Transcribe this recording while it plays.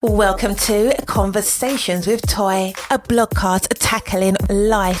Welcome to Conversations with Toy, a blogcast tackling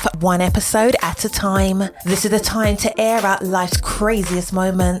life one episode at a time. This is the time to air out life's craziest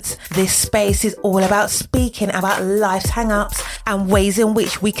moments. This space is all about speaking about life's hang-ups and ways in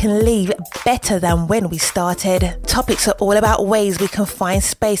which we can leave better than when we started. Topics are all about ways we can find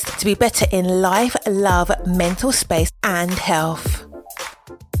space to be better in life, love, mental space, and health.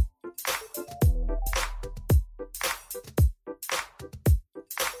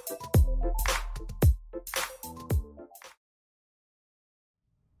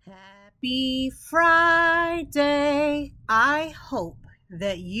 Happy Friday. I hope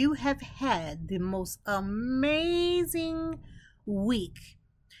that you have had the most amazing week.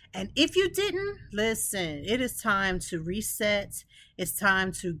 And if you didn't, listen, it is time to reset. It's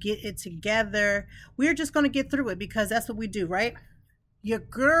time to get it together. We're just going to get through it because that's what we do, right? Your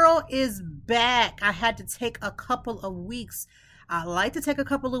girl is back. I had to take a couple of weeks. I like to take a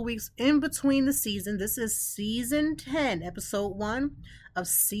couple of weeks in between the season. This is season 10, episode 1 of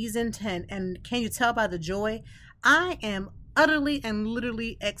season 10. And can you tell by the joy? I am utterly and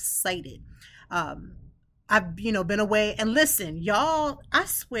literally excited. I've, been away. And listen, y'all, I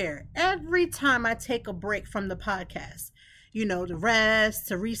swear, every time I take a break from the podcast, to rest,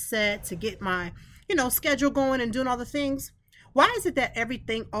 to reset, to get my, schedule going and doing all the things. Why is it that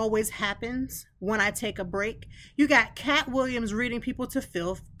everything always happens when I take a break? You got Cat Williams reading people to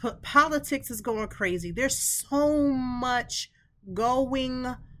filth. Politics is going crazy. There's so much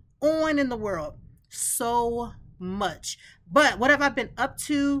going on in the world. So much. But what have I been up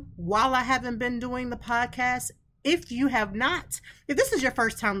to while I haven't been doing the podcast? If this is your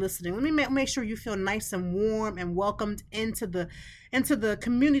first time listening, let me make sure you feel nice and warm and welcomed into the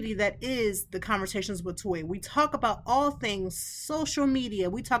community that is the Conversations with Toy. We talk about all things social media.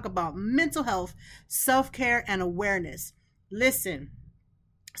 We talk about mental health, self-care, and awareness. Listen,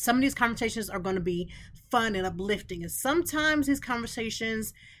 some of these conversations are going to be fun and uplifting. And sometimes these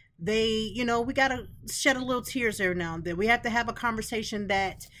conversations, we got to shed a little tears every now and then. We have to have a conversation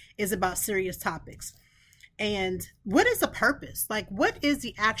that is about serious topics. And what is the purpose? What is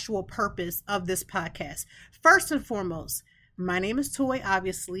the actual purpose of this podcast? First and foremost, my name is Toy,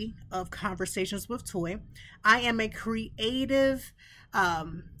 obviously, of Conversations with Toy. I am a creative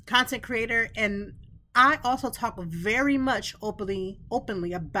content creator, and I also talk very much openly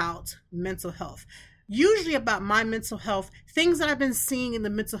about mental health. Usually about my mental health, things that I've been seeing in the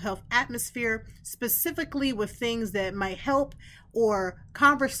mental health atmosphere, specifically with things that might help or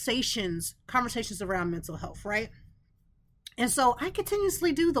conversations around mental health, right? And so I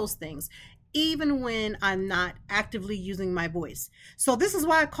continuously do those things, even when I'm not actively using my voice. So this is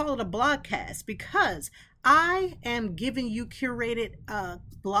why I call it a blogcast, because I am giving you curated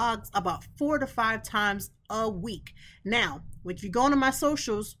blogs about 4 to 5 times a week. Now, if you go into my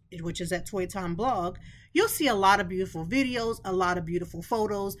socials, which is at Toy Time Blog, you'll see a lot of beautiful videos, a lot of beautiful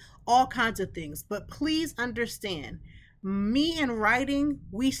photos, all kinds of things. But please understand, me and writing,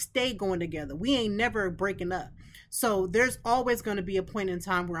 we stay going together. We ain't never breaking up. So there's always going to be a point in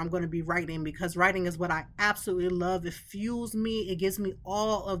time where I'm going to be writing, because writing is what I absolutely love. It fuels me. It gives me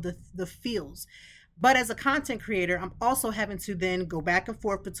all of the feels. But as a content creator, I'm also having to then go back and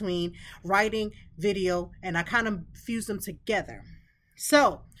forth between writing, video, and I kind of fuse them together.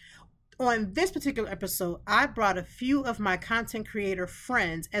 So on this particular episode, I brought a few of my content creator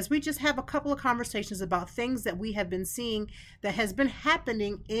friends as we just have a couple of conversations about things that we have been seeing that has been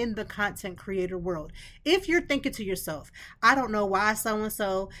happening in the content creator world. If you're thinking to yourself, I don't know why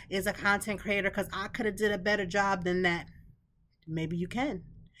so-and-so is a content creator because I could have did a better job than that. Maybe you can.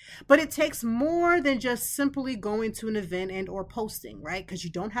 But it takes more than just simply going to an event and or posting, right? Because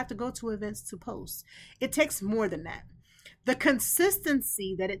you don't have to go to events to post. It takes more than that. The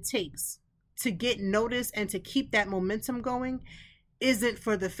consistency that it takes to get noticed and to keep that momentum going isn't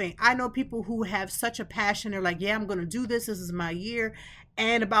for the faint. I know people who have such a passion. They're like, yeah, I'm going to do this. This is my year.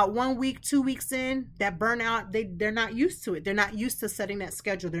 And about 1 week, 2 weeks in, that burnout, they're not used to it. They're not used to setting that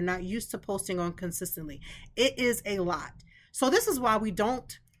schedule. They're not used to posting on consistently. It is a lot. So this is why we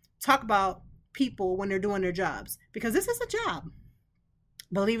don't talk about people when they're doing their jobs, because this is a job.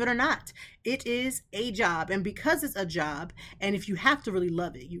 Believe it or not, it is a job. And because it's a job, and if you have to really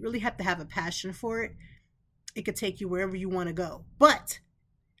love it, you really have to have a passion for it, it could take you wherever you want to go. But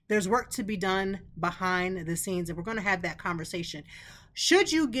there's work to be done behind the scenes, and we're going to have that conversation.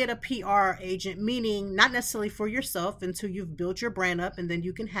 Should you get a PR agent, meaning not necessarily for yourself until you've built your brand up and then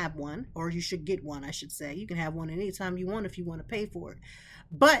you can have one, or you should get one, I should say. You can have one anytime you want if you want to pay for it.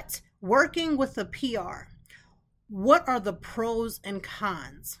 But working with a PR, what are the pros and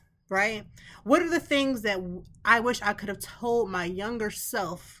cons, right? What are the things that I wish I could have told my younger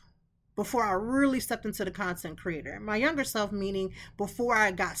self before I really stepped into the content creator? My younger self, meaning before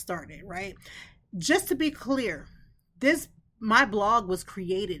I got started, right? Just to be clear, my blog was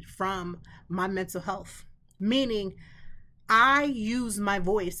created from my mental health, meaning I use my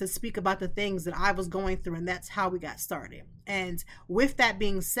voice to speak about the things that I was going through, and that's how we got started. And with that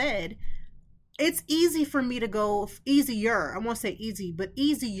being said, it's easy for me to go easier. I won't say easy, but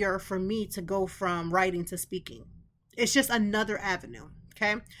easier for me to go from writing to speaking. It's just another avenue.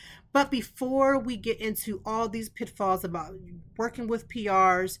 Okay. But before we get into all these pitfalls about working with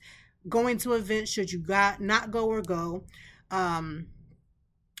PRs, going to events, should you not go or go, how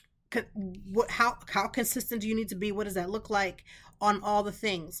consistent do you need to be? What does that look like on all the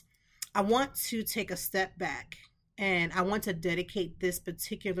things? I want to take a step back, and I want to dedicate this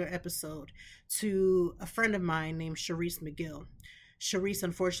particular episode to a friend of mine named Sharice McGill. Sharice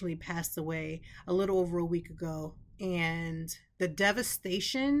unfortunately passed away a little over a week ago, and the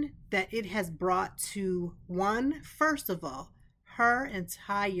devastation that it has brought to first of all, her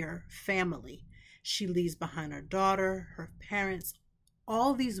entire family. She leaves behind her daughter, her parents,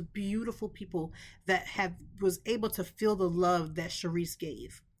 all these beautiful people that was able to feel the love that Sharice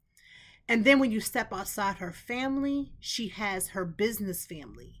gave. And then when you step outside her family, she has her business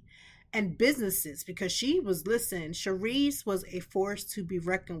family and businesses, because Sharice was a force to be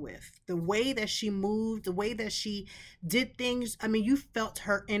reckoned with. The way that she moved, the way that she did things, I mean, you felt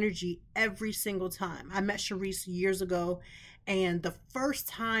her energy every single time. I met Sharice years ago, and the first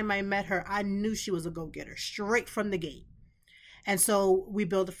time I met her, I knew she was a go-getter straight from the gate. And so we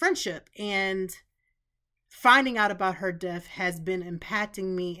built a friendship, and finding out about her death has been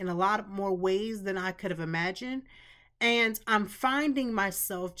impacting me in a lot more ways than I could have imagined. And I'm finding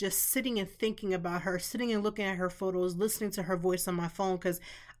myself just sitting and thinking about her, sitting and looking at her photos, listening to her voice on my phone, because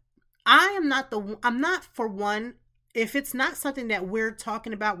I'm not for one, if it's not something that we're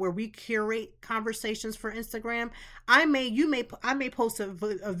talking about where we curate conversations for Instagram, I may post a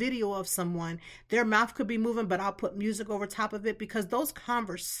video of someone, their mouth could be moving, but I'll put music over top of it, because those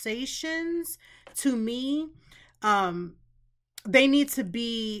conversations, to me, they need to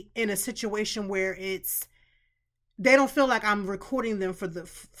be in a situation where they don't feel like I'm recording them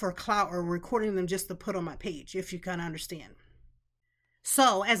for clout, or recording them just to put on my page, if you kind of understand.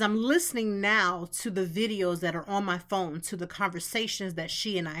 So as I'm listening now to the videos that are on my phone, to the conversations that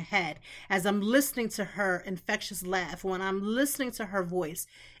she and I had, as I'm listening to her infectious laugh, when I'm listening to her voice,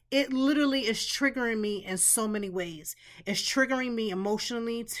 it literally is triggering me in so many ways. It's triggering me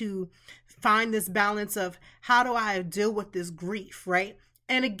emotionally to find this balance of how do I deal with this grief, right?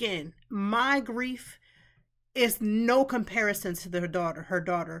 And again, my grief is no comparison to her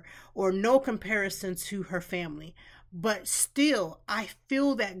daughter, or no comparison to her family. But still, I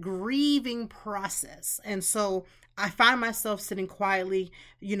feel that grieving process. And so I find myself sitting quietly,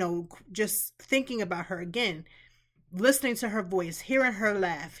 just thinking about her again, listening to her voice, hearing her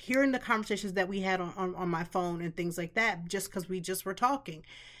laugh, hearing the conversations that we had on my phone and things like that, just because we just were talking.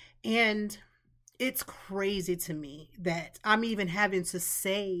 And it's crazy to me that I'm even having to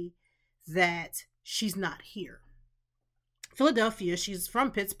say that she's not here. Philadelphia, she's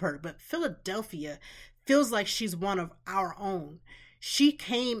from Pittsburgh, but Philadelphia feels like she's one of our own. She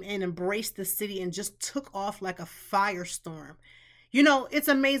came and embraced the city and just took off like a firestorm. It's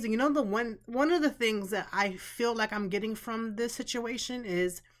amazing. One of the things that I feel like I'm getting from this situation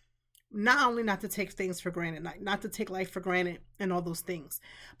is not only not to take things for granted, not to take life for granted and all those things,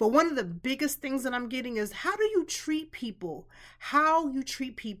 but one of the biggest things that I'm getting is how you treat people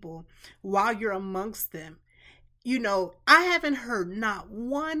while you're amongst them. I haven't heard not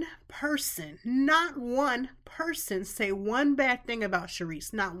one person say one bad thing about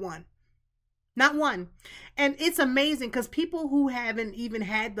Sharice. Not one. And it's amazing, because people who haven't even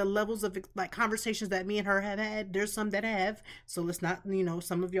had the levels of like conversations that me and her have had, there's some that have. So let's not,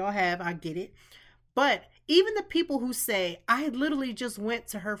 some of y'all have, I get it. But even the people who say, I literally just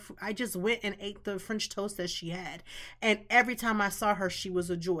went and ate the French toast that she had, and every time I saw her, she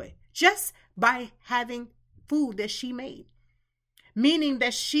was a joy. Just by having food that she made, meaning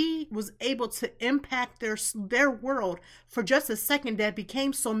that she was able to impact their world for just a second, that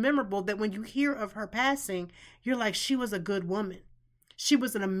became so memorable that when you hear of her passing, you're like, she was a good woman. She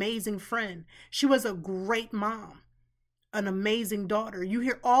was an amazing friend. She was a great mom, an amazing daughter. You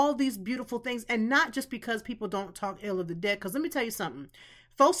hear all these beautiful things, and not just because people don't talk ill of the dead, because let me tell you something,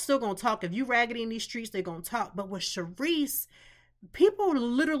 folks still gonna talk. If you raggedy in these streets, they're gonna talk. But with Sharice, people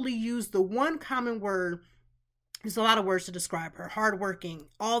literally use the one common word. There's a lot of words to describe her: hardworking,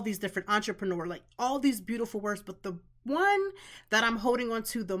 all these different entrepreneur, like all these beautiful words. But the one that I'm holding on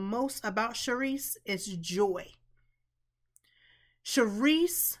to the most about Sharice is joy.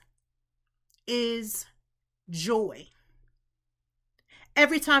 Sharice is joy.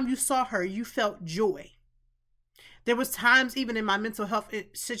 Every time you saw her, you felt joy. There was times even in my mental health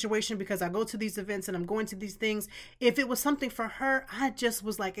situation, because I go to these events and I'm going to these things. If it was something for her, I just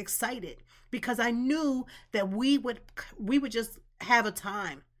was like excited because I knew that we would just have a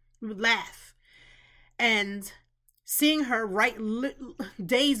time. We would laugh. And seeing her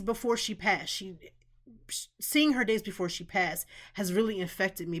days before she passed, seeing her days before she passed has really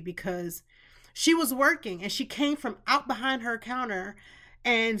infected me, because she was working and she came from out behind her counter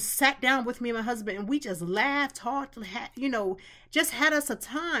and sat down with me and my husband, and we just laughed, talked, just had us a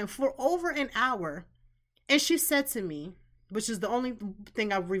time for over an hour. And she said to me, which is the only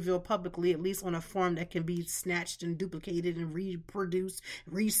thing I've revealed publicly, at least on a form that can be snatched and duplicated and reproduced,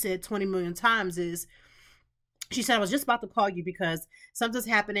 resaid 20 million times, is she said, I was just about to call you because something's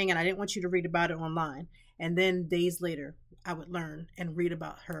happening and I didn't want you to read about it online. And then days later, I would learn and read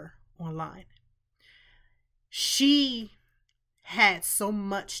about her online. She had so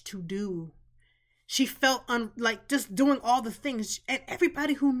much to do. She felt like just doing all the things, and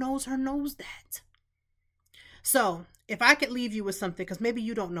everybody who knows her knows that. So if I could leave you with something, because maybe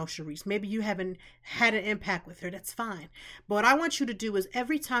you don't know Sharice, maybe you haven't had an impact with her, that's fine. But what I want you to do is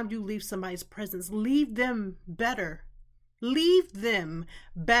every time you leave somebody's presence, leave them better. Leave them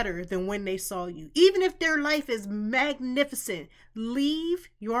better than when they saw you. Even if their life is magnificent, leave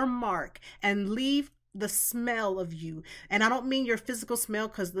your mark and leave the smell of you. And I don't mean your physical smell,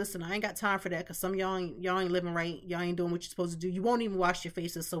 because listen, I ain't got time for that, because some of y'all ain't living right. Y'all ain't doing what you're supposed to do. You won't even wash your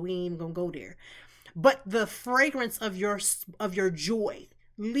faces, so we ain't even gonna go there. But the fragrance of your joy.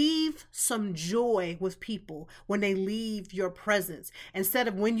 Leave some joy with people when they leave your presence. Instead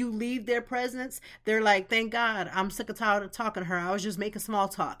of when you leave their presence, they're like, thank God, I'm sick and tired of talking to her. I was just making small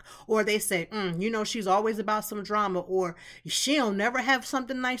talk. Or they say, she's always about some drama, or she'll never have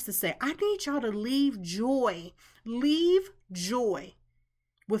something nice to say. I need y'all to leave joy. Leave joy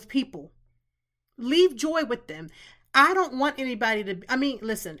with people. Leave joy with them. I don't want anybody to,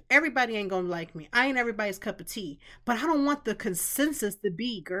 listen, everybody ain't gonna like me. I ain't everybody's cup of tea. But I don't want the consensus to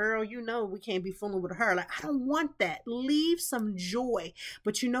be, girl, we can't be fooling with her. Like, I don't want that. Leave some joy.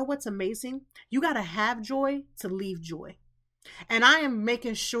 But you know what's amazing? You gotta have joy to leave joy. And I am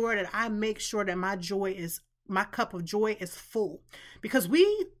making sure that my cup of joy is full. Because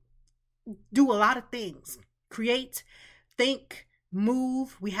we do a lot of things. Create, think,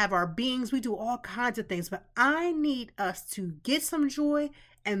 move, we have our beings, we do all kinds of things, but I need us to get some joy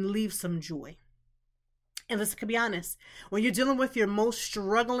and leave some joy. And let's be honest, when you're dealing with your most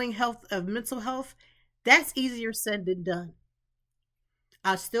struggling mental health, that's easier said than done.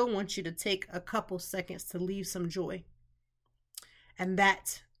 I still want you to take a couple seconds to leave some joy. And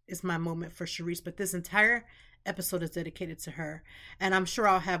that is my moment for Sharice, but this entire episode is dedicated to her, and I'm sure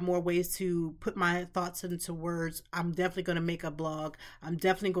I'll have more ways to put my thoughts into words. I'm definitely going to make a blog. I'm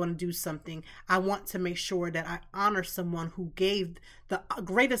definitely going to do something. I want to make sure that I honor someone who gave the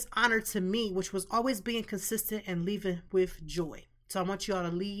greatest honor to me, which was always being consistent and leaving with joy. So I want you all to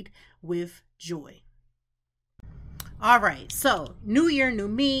lead with joy. All right, so new year, new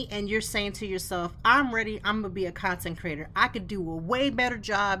me, and you're saying to yourself, I'm ready, I'm going to be a content creator. I could do a way better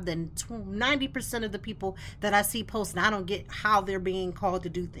job than 90% of the people that I see posting. I don't get how they're being called to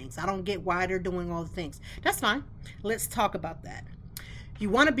do things. I don't get why they're doing all the things. That's fine. Let's talk about that.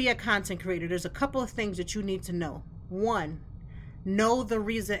 You want to be a content creator. There's a couple of things that you need to know. One, know the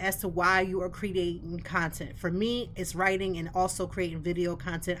reason as to why you are creating content. For me, it's writing and also creating video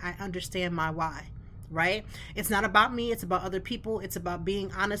content. I understand my why. Right? It's not about me. It's about other people. It's about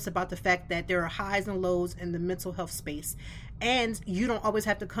being honest about the fact that there are highs and lows in the mental health space. And you don't always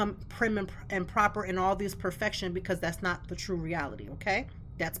have to come prim and proper in all this perfection, because that's not the true reality. Okay?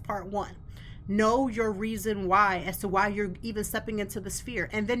 That's part one. Know your reason why, as to why you're even stepping into the sphere.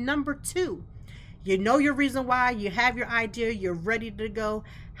 And then number two, you know your reason why, you have your idea, you're ready to go.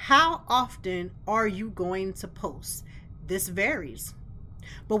 How often are you going to post? This varies.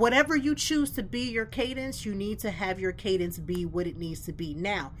 But whatever you choose to be your cadence, you need to have your cadence be what it needs to be.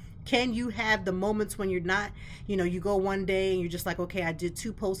 Now, can you have the moments when you're not, you go one day and you're just like, okay, I did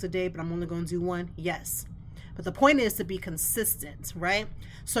 2 posts a day, but I'm only going to do 1? Yes. But the point is to be consistent, right?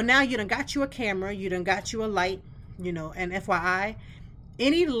 So now you done got you a camera, you done got you a light, and FYI,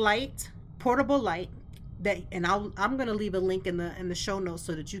 any light, portable light, I'm going to leave a link in the show notes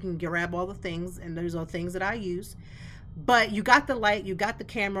so that you can grab all the things, and those are things that I use. But you got the light, you got the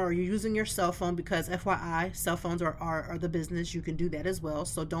camera, or you're using your cell phone, because FYI, cell phones are the business. You can do that as well.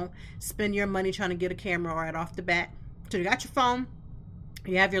 So don't spend your money trying to get a camera right off the bat. So you got your phone,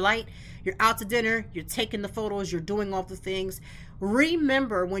 you have your light, you're out to dinner, you're taking the photos, you're doing all the things.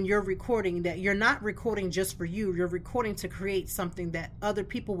 Remember when you're recording that you're not recording just for you, you're recording to create something that other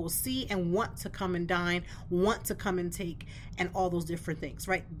people will see and want to come and dine, want to come and take, and all those different things,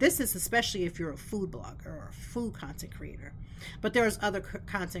 right? This is especially if you're a food blogger or a food content creator. But there's other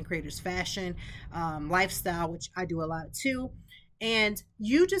content creators, fashion, lifestyle, which I do a lot too. And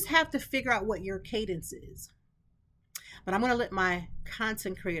you just have to figure out what your cadence is. But I'm going to let my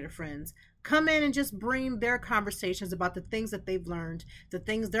content creator friends come in and just bring their conversations about the things that they've learned, the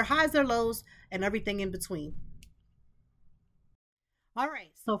things, their highs, their lows, and everything in between. All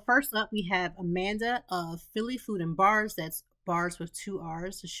right. So first up, we have Amanda of Philly Food and Bars. That's bars with two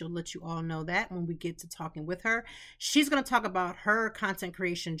R's. So she'll let you all know that when we get to talking with her. She's going to talk about her content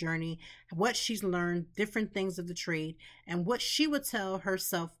creation journey, what she's learned, different things of the trade, and what she would tell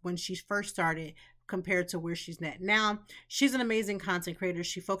herself when she first started compared to where she's at now. She's an amazing content creator.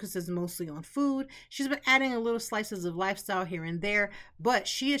 She focuses mostly on food. She's been adding a little slices of lifestyle here and there, but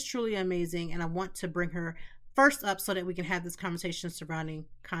she is truly amazing, and I want to bring her first up so that we can have this conversation surrounding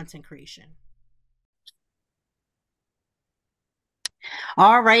content creation.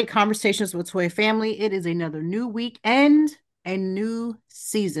 All right, Conversations with Toy Family. It is another new week and a new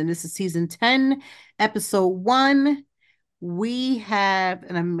season. This is season 10, episode 1. We have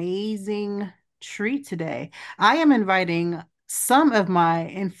an amazing treat today. I am inviting some of my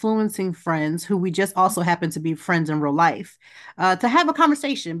influencing friends who we just also happen to be friends in real life to have a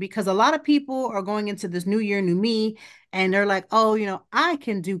conversation, because a lot of people are going into this new year, new me, and they're like, oh, I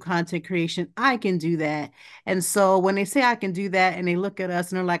can do content creation. I can do that. And so when they say I can do that and they look at us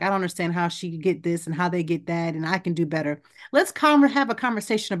and they're like, I don't understand how she get this and how they get that, and I can do better. Let's have a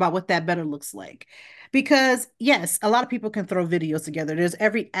conversation about what that better looks like. Because yes, a lot of people can throw videos together. There's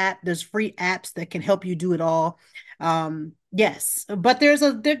there's free apps that can help you do it all. Yes, but there's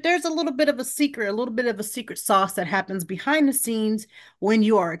a little bit of a secret, sauce that happens behind the scenes when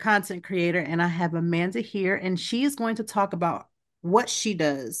you are a content creator. And I have Amanda here, and she is going to talk about what she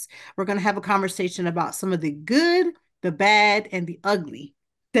does. We're going to have a conversation about some of the good, the bad, and the ugly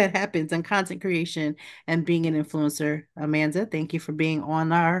that happens in content creation and being an influencer. Amanda, thank you for being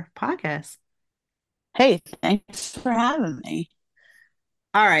on our podcast. Hey, thanks for having me.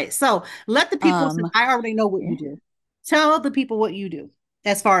 All right. So let the people, since I already know what you do, tell the people what you do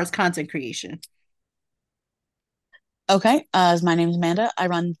as far as content creation. Okay. My name is Amanda. I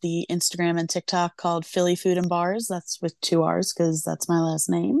run the Instagram and TikTok called Philly Food and Bars. That's with two R's because that's my last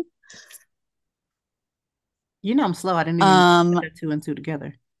name. I'm slow. I didn't even put two and two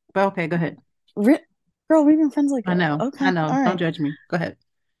together. But okay, go ahead. Girl, we've been friends like I know. Okay. I know. All right. Don't judge me. Go ahead.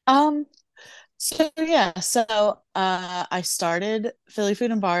 I started Philly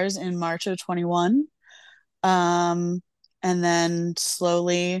Food and Bars in March of 21. And then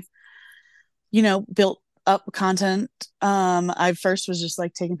slowly, built up content. I first was just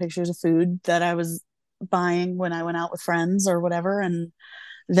like taking pictures of food that I was buying when I went out with friends or whatever. And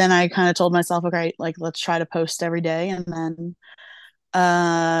then I kind of told myself, okay, like let's try to post every day. And then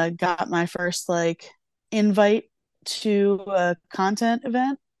got my first like invite to a content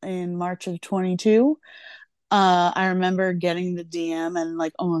event in March of 22. I remember getting the DM and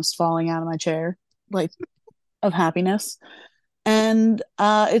like almost falling out of my chair, like of happiness. And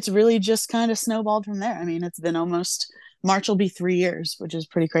it's really just kind of snowballed from there. I mean, it's been almost, March will be 3 years, which is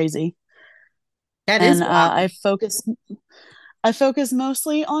pretty crazy. That is wild. I focus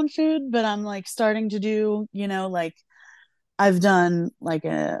mostly on food, but I'm like starting to do, like I've done like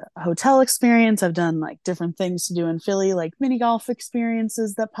a hotel experience. I've done like different things to do in Philly, like mini golf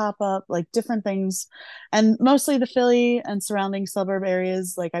experiences that pop up, like different things. And mostly the Philly and surrounding suburb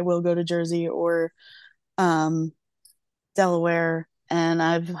areas. Like I will go to Jersey or Delaware. And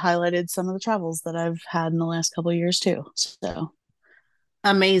I've highlighted some of the travels that I've had in the last couple of years too. So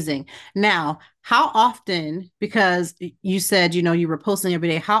amazing. Now, how often, because you said, you were posting every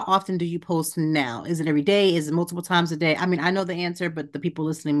day, how often do you post now? Is it every day? Is it multiple times a day? I mean, I know the answer, but the people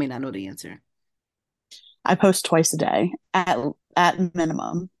listening may not know the answer. I post twice a day at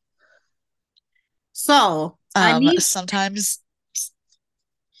minimum. So sometimes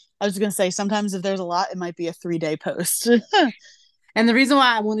I was going to say, sometimes if there's a lot, it might be a 3-day post. And the reason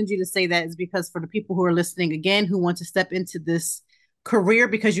why I wanted you to say that is because for the people who are listening again, who want to step into this career,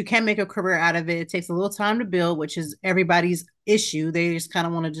 because you can make a career out of it. It takes a little time to build, which is everybody's issue. They just kind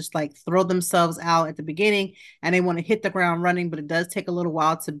of want to just like throw themselves out at the beginning and they want to hit the ground running, but it does take a little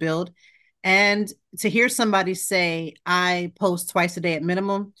while to build. And to hear somebody say, I post twice a day at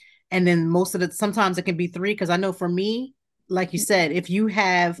minimum, and then sometimes it can be 3, because I know for me, like you said, if you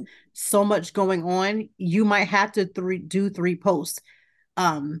have so much going on, you might have to do 3 posts.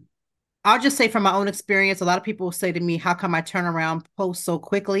 Um, I'll just say from my own experience, a lot of people will say to me, how come I turn around posts so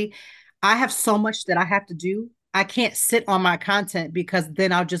quickly? I have so much that I have to do. I can't sit on my content because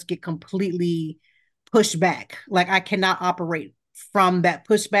then I'll just get completely pushed back. Like I cannot operate from that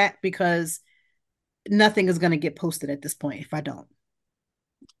pushback because nothing is going to get posted at this point if I don't.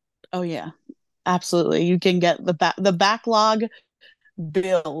 Oh yeah, absolutely. You can get the backlog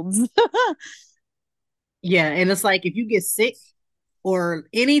builds. Yeah. And it's like if you get sick or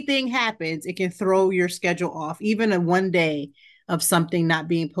anything happens, it can throw your schedule off. Even a one day of something not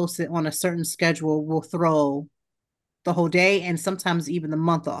being posted on a certain schedule will throw the whole day and sometimes even the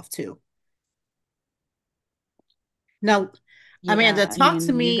month off too. Now, Amanda, Yeah, I talk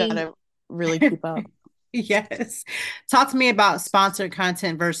to mean, you me. gotta really keep up. Yes. Talk to me about sponsored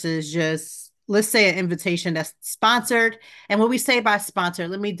content versus just, let's say, an invitation that's sponsored. And what we say by sponsored,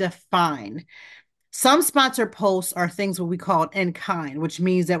 let me define. Some sponsored posts are things what we call in kind, which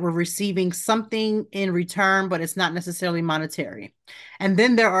means that we're receiving something in return, but it's not necessarily monetary. And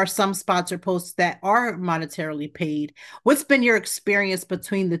then there are some sponsored posts that are monetarily paid. What's been your experience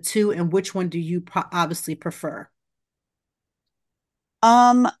between the two, and which one do you obviously prefer?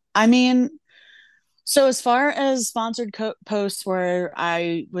 I mean, so as far as sponsored posts where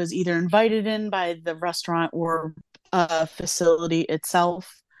I was either invited in by the restaurant or facility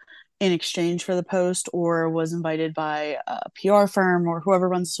itself in exchange for the post, or was invited by a PR firm or whoever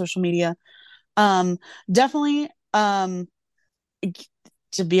runs social media, um, definitely, to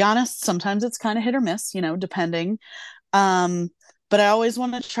be honest, sometimes it's kind of hit or miss, depending. Um, but I always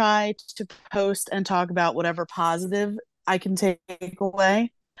want to try to post and talk about whatever positive I can take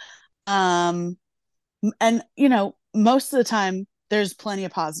away. Um, and most of the time there's plenty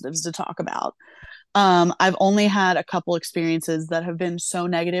of positives to talk about. I've only had a couple experiences that have been so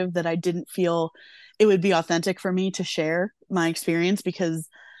negative that I didn't feel it would be authentic for me to share my experience, because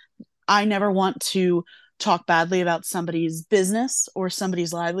I never want to talk badly about somebody's business or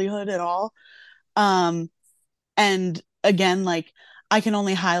somebody's livelihood at all. um and again, like, I can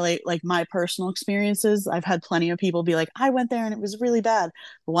only highlight like my personal experiences. I've had plenty of people be like, I went there and it was really bad.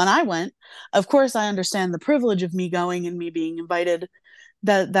 But when I went, of course I understand the privilege of me going and me being invited.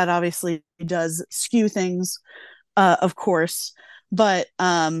 That obviously does skew things, of course. But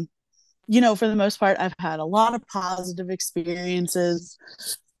for the most part, I've had a lot of positive experiences.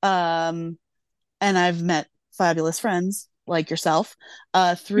 um and I've met fabulous friends like yourself,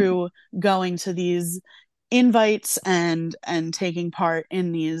 through going to these invites and taking part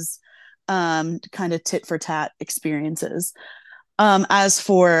in these kind of tit for tat experiences. As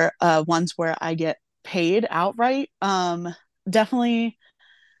for ones where I get paid outright, definitely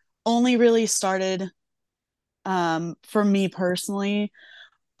only really started, for me personally,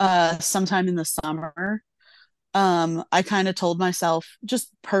 sometime in the summer. I kind of told myself just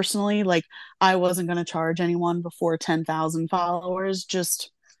personally, like, I wasn't going to charge anyone before 10,000 followers. Just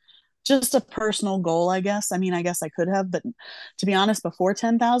a personal goal, I guess. I mean, I guess I could have, but to be honest, before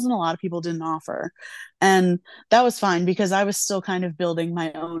 10,000, a lot of people didn't offer. And that was fine because I was still kind of building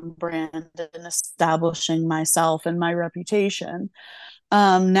my own brand and establishing myself and my reputation.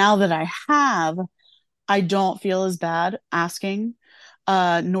 Now that I have, I don't feel as bad asking,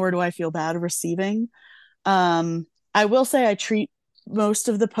 nor do I feel bad receiving. um, I will say I treat most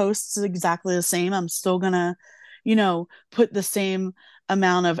of the posts exactly the same. I'm still gonna, put the same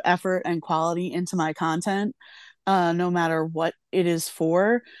amount of effort and quality into my content, no matter what it is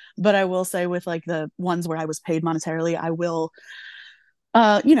for. But I will say with like the ones where I was paid monetarily, I will,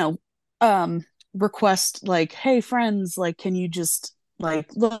 uh, you know, um, request like, hey friends, like, can you just like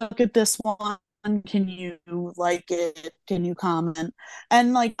look at this one? Can you like it? Can you comment?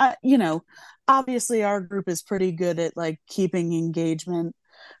 And like, obviously our group is pretty good at like keeping engagement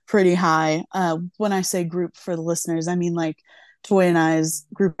pretty high. When I say group for the listeners, I mean like Toy and I's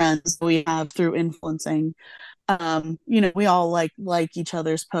group friends we have through influencing. We all like each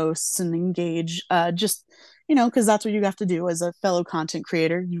other's posts and engage, just because that's what you have to do as a fellow content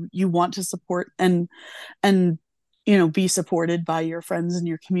creator. You want to support and be supported by your friends and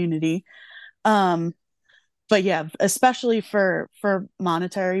your community. um but yeah, especially for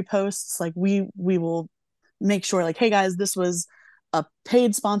monetary posts, like we will make sure like, hey guys, this was a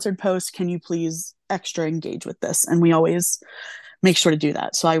paid sponsored post, can you please extra engage with this? And we always make sure to do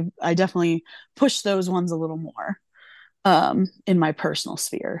that. So I definitely push those ones a little more, in my personal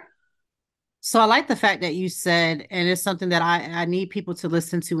sphere. So I like the fact that you said, and it's something that I need people to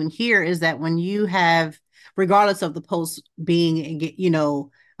listen to and hear, is that when you have, regardless of the post being,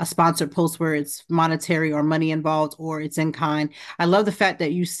 a sponsored post where it's monetary or money involved or it's in kind. I love the fact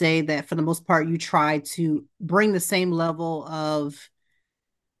that you say that for the most part, you try to bring the same level of,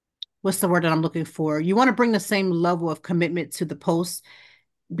 what's the word that I'm looking for? You want to bring the same level of commitment to the post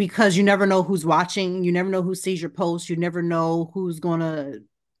because you never know who's watching. You never know who sees your post. You never know who's going to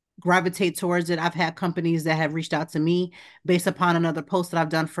gravitate towards it. I've had companies that have reached out to me based upon another post that I've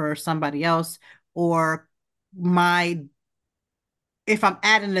done for somebody else, or my, if I'm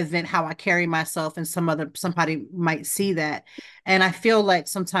at an event, how I carry myself, and somebody might see that. And I feel like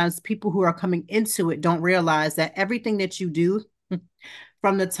sometimes people who are coming into it don't realize that everything that you do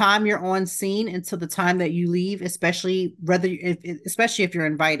from the time you're on scene until the time that you leave, especially especially if you're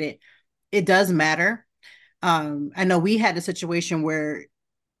invited, it does matter. I know we had a situation where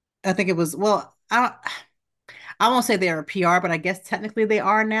I think it was, well, I won't say they're a PR, but I guess technically they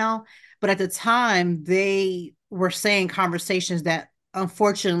are now. But at the time, they were saying conversations that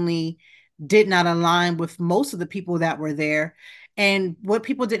unfortunately did not align with most of the people that were there. And what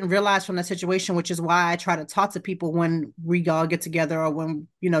people didn't realize from the situation, which is why I try to talk to people when we all get together, or when,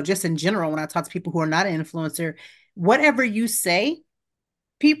 just in general, when I talk to people who are not an influencer, whatever you say,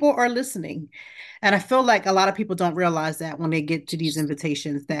 people are listening. And I feel like a lot of people don't realize that when they get to these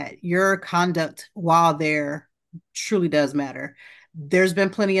invitations, that your conduct while there truly does matter. There's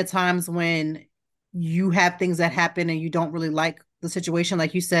been plenty of times when you have things that happen and you don't really like the situation,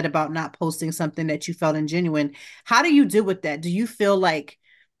 like you said about not posting something that you felt ingenuine. How do you deal with that? Do you feel like,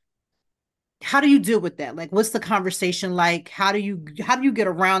 how do you deal with that? Like, what's the conversation like? How do you get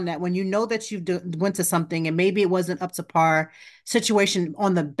around that when you know that you went to something and maybe it wasn't up to par, situation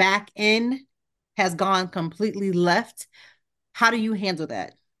on the back end has gone completely left? How do you handle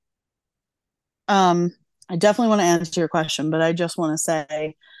that? I definitely want to answer your question, but I just want to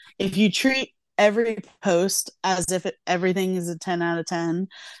say, if you treat every post as if everything is a 10 out of 10,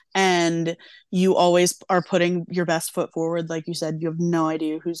 and you always are putting your best foot forward, like you said, you have no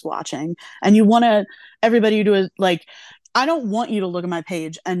idea who's watching, and you want everybody to, like, I don't want you to look at my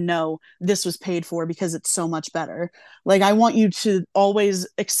page and know this was paid for because it's so much better. Like, I want you to always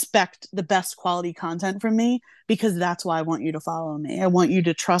expect the best quality content from me, because that's why I want you to follow me. I want you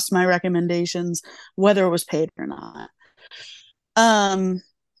to trust my recommendations, whether it was paid or not. Um,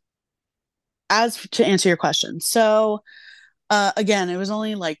 as to answer your question, so again, it was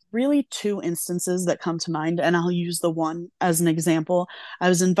only like really two instances that come to mind, and I'll use the one as an example. I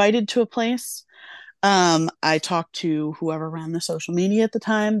was invited to a place. I talked to whoever ran the social media at the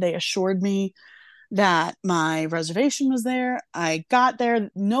time. They assured me that my reservation was there. I got there.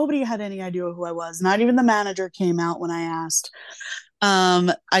 Nobody had any idea who I was. Not even the manager came out when I asked.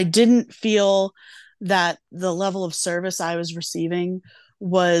 I didn't feel that the level of service I was receiving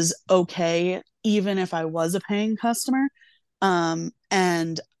was okay, even if I was a paying customer.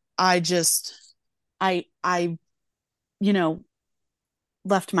 And I just, I,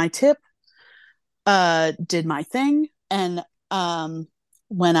 left my tip, did my thing. And,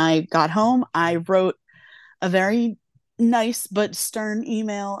 when I got home, I wrote a very nice but stern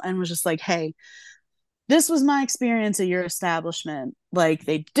email and was just like, hey, this was my experience at your establishment. Like,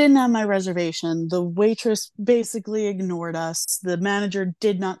 they didn't have my reservation. The waitress basically ignored us. The manager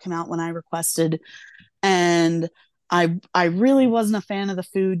did not come out when I requested. And I really wasn't a fan of the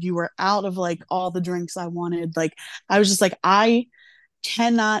food. You were out of like all the drinks I wanted. Like, I was just like, I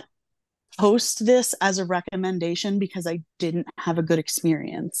cannot post this as a recommendation because I didn't have a good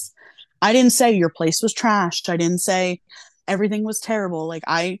experience. I didn't say your place was trashed. I didn't say everything was terrible. Like,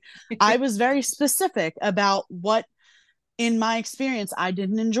 I was very specific about what in my experience I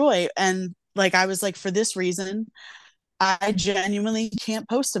didn't enjoy. And like, I was like, for this reason, I genuinely can't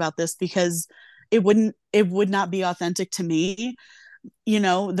post about this because it would not be authentic to me.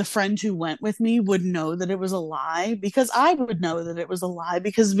 The friend who went with me would know that it was a lie, because I would know that it was a lie,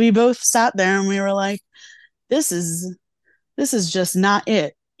 because we both sat there and we were like, this is just not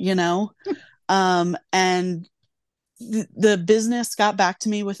it. And the business got back to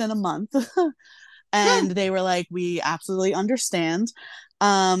me within a month. And they were like, we absolutely understand.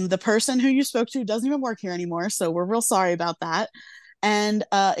 The person who you spoke to doesn't even work here anymore, so we're real sorry about that. And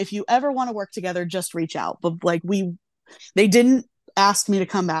if you ever want to work together, just reach out. But like, they didn't ask me to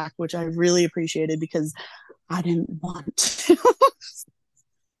come back, which I really appreciated because I didn't want to.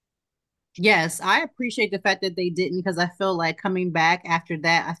 Yes, I appreciate the fact that they didn't, because I feel like coming back after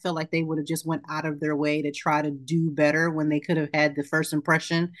that, I feel like they would have just went out of their way to try to do better when they could have had the first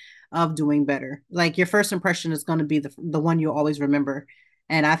impression of doing better. Like, your first impression is going to be the one you'll always remember.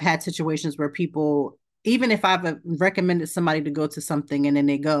 And I've had situations where people, even if I've recommended somebody to go to something and then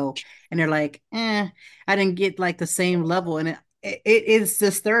they go and they're like, I didn't get like the same level. And it is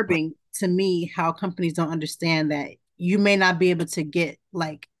disturbing to me how companies don't understand that you may not be able to get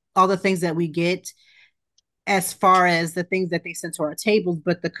like all the things that we get as far as the things that they send to our tables,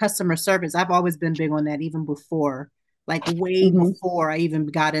 but the customer service, I've always been big on that even before, like way Mhm. before I even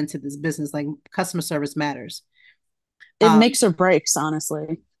got into this business, like customer service matters. It Um, makes or breaks,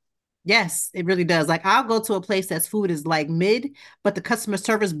 honestly. yes, it really does. Like I'll go to a place that's food is like mid, but the customer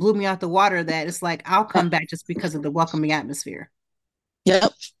service blew me out the water that it's like I'll Uh, come back just because of the welcoming atmosphere.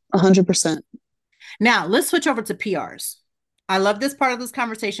 Yep, 100%. Now let's switch over to PRs. I love this part of this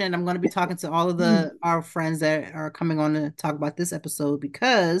conversation, and I'm going to be talking to all of the our friends that are coming on to talk about this episode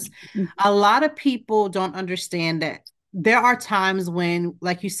because a lot of people don't understand that there are times when,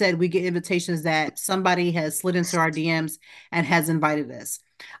 like you said, we get invitations that somebody has slid into our DMs and has invited us.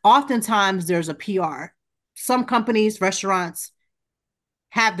 Oftentimes, there's a PR. Some companies, restaurants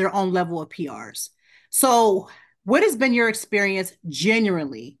have their own level of PRs. So, what has been your experience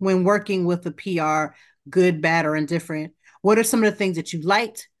genuinely when working with a PR, good, bad, or indifferent? What are some of the things that you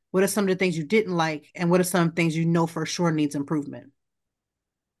liked? What are some of the things you didn't like? And what are some things you know for sure needs improvement?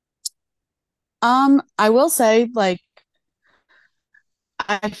 I will say, like,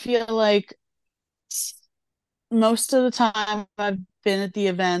 I feel like most of the time I've been at the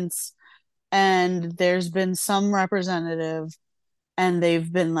events and there's been some representative and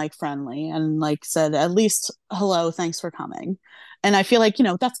they've been like friendly and like said at least hello, thanks for coming. And I feel like,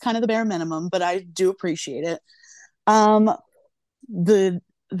 that's kind of the bare minimum, but I do appreciate it. Um the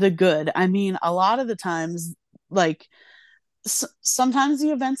the good. I mean, a lot of the times, like sometimes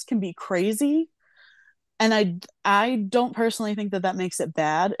the events can be crazy, and I don't personally think that that makes it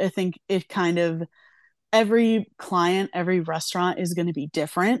bad. I think it kind of every client, every restaurant is going to be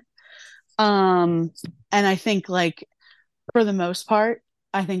different. Um and I think, like, for the most part,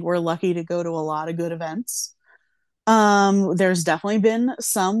 I think we're lucky to go to a lot of good events. There's definitely been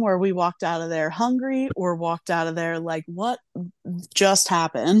some where we walked out of there hungry or walked out of there like, what just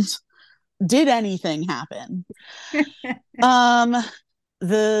happened? Did anything happen? Um,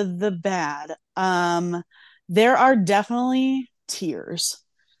 the bad. There are definitely tears.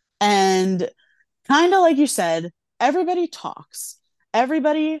 And kind of like you said, everybody talks.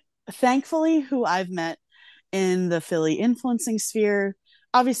 Everybody, thankfully, who I've met in the Philly influencing sphere.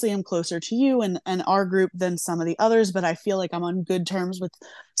 Obviously, I'm closer to you and our group than some of the others, but I feel like I'm on good terms with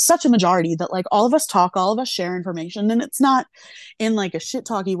such a majority that, like, all of us talk, all of us share information, and it's not in like a shit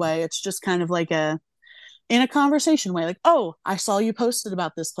talky way. It's just kind of like in a conversation way, like, oh, I saw you posted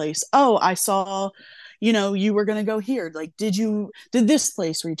about this place. Oh, I saw, you were gonna go here. Like, did this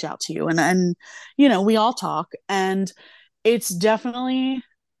place reach out to you? And we all talk, and it's definitely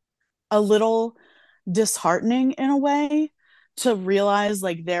a little disheartening in a way to realize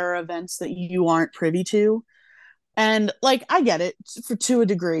like there are events that you aren't privy to. And like I get it for to a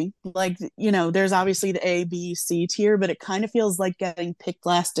degree. Like, there's obviously the A, B, C tier, but it kind of feels like getting picked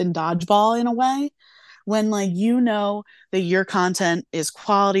last in dodgeball in a way, when like that your content is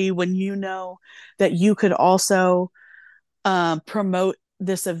quality, when that you could also promote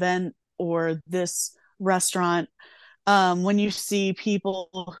this event or this restaurant, when you see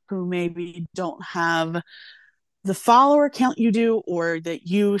people who maybe don't have the follower count you do, or that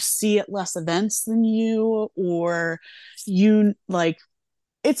you see at less events than you, or you like,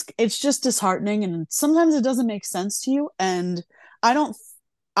 it's just disheartening, and sometimes it doesn't make sense to you. And I don't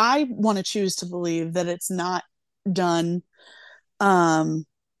I want to choose to believe that it's not done um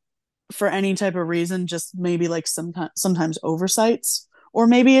for any type of reason, just maybe like sometimes oversights, or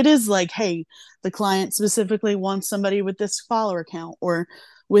maybe it is like, hey, the client specifically wants somebody with this follower count or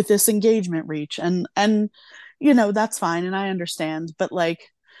with this engagement reach, and that's fine, and I understand, but like,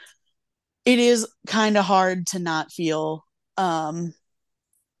 it is kind of hard to not feel um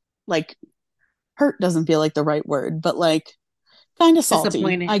like, hurt doesn't feel like the right word, but like kind of salty,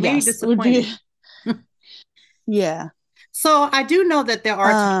 Disappointed, I maybe guess would be. disappointed. Yeah. So I do know that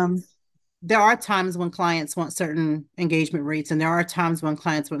um there are times when clients want certain engagement rates, and there are times when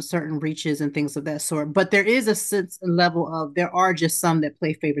clients want certain reaches and things of that sort. But there is a sense and level of there are just some that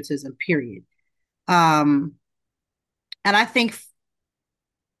play favoritism, period. Um, and I think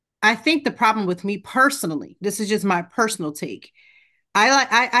the problem with me personally, this is just my personal take.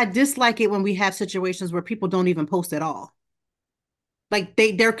 I dislike it when we have situations where people don't even post at all. Like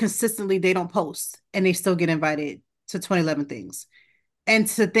they're consistently they don't post and they still get invited to 2011 things and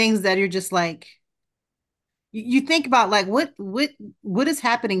to things that you're just like you think about like what is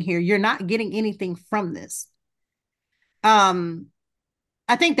happening here? You're not getting anything from this. Um,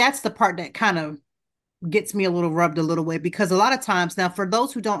 I think that's the part that kind of gets me a little rubbed a little way because a lot of times now for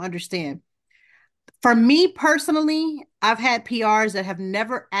those who don't understand, For me personally, I've had PRs that have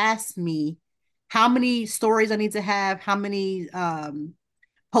never asked me how many stories I need to have, how many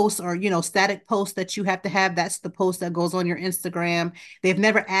posts or static posts that you have to have. That's the post that goes on your Instagram. They've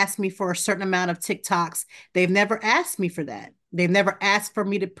never asked me for a certain amount of TikToks. They've never asked me for that. They've never asked for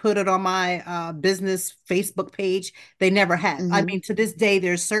me to put it on my business Facebook page. They never have. I Mm-hmm. mean, to this day,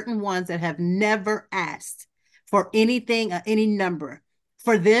 there's certain ones that have never asked for anything, any number.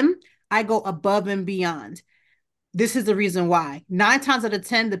 For them, I go above and beyond. This is the reason why. 9 times out of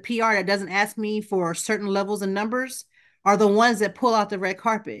 10, the PR that doesn't ask me for certain levels and numbers are the ones that pull out the red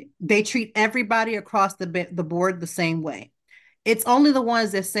carpet. They treat everybody across the board the same way. It's only the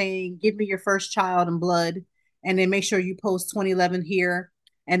ones that say, give me your first child and blood, and then make sure you post 2011 here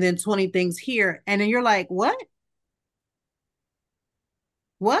and then 20 things here. And then you're like, what?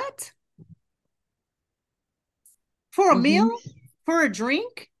 What? For a meal? Mm-hmm. For a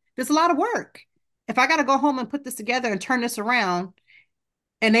drink? There's a lot of work. If I got to go home and put this together and turn this around,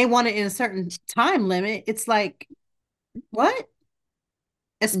 and they want it in a certain time limit, it's like, what?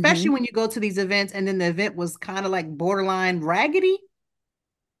 Especially Mm-hmm. when you go to these events and then the event was kind of like borderline raggedy.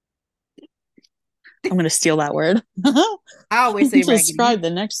 I'm going to steal that word. I always say raggedy. Describe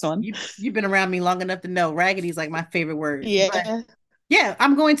the next one. You've been around me long enough to know raggedy is like my favorite word. But Yeah. yeah,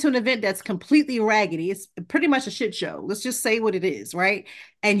 I'm going to an event that's completely raggedy. It's pretty much a shit show. Let's just say what it is, right?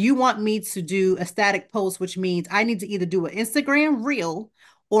 And you want me to do a static post, which means I need to either do an Instagram reel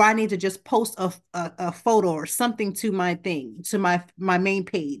or I need to just post a photo or something to my thing, to my main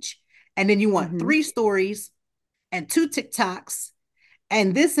page. And then you want Mm-hmm. 3 stories and 2 TikToks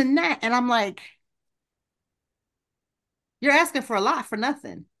and this and that. And I'm like, you're asking for a lot for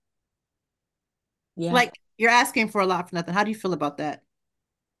nothing. Yeah. Like, you're asking for a lot for nothing. How do you feel about that?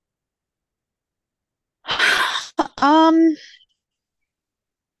 um,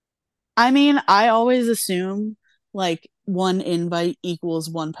 I mean, I always assume like one invite equals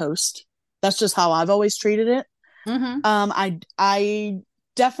one post. That's just how I've always treated it. Mm-hmm. I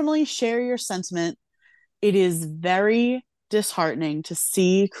definitely share your sentiment. It is very disheartening to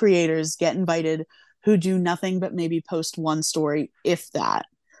see creators get invited who do nothing but maybe post one story, if that.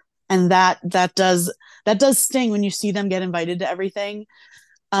 And that does sting when you see them get invited to everything.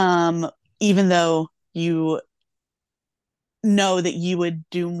 Um, even though you know that you would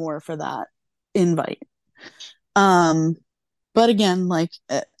do more for that invite. Um, but again, like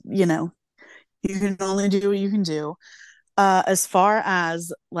you can only do what you can do. As far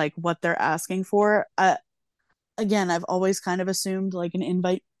as like what they're asking for, again, I've always kind of assumed like an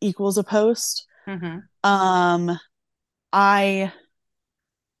invite equals a post. Mm-hmm. Um, I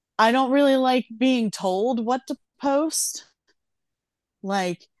I don't really like being told what to post.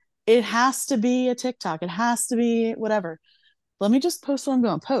 Like it has to be a TikTok. It has to be whatever. Let me just post what I'm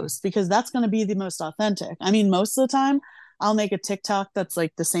going to post because that's going to be the most authentic. I mean, most of the time I'll make a TikTok that's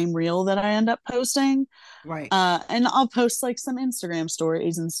like the same reel that I end up posting. Right. And I'll post like some Instagram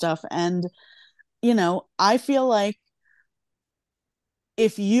stories and stuff. And, I feel like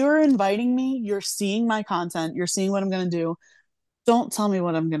if you're inviting me, you're seeing my content, you're seeing what I'm going to do. Don't tell me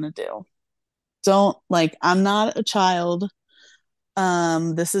what I'm going to do. Don't like, I'm not a child.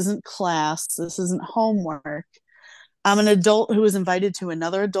 This isn't class. This isn't homework. I'm an adult who was invited to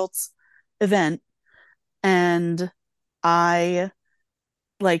another adult's event and I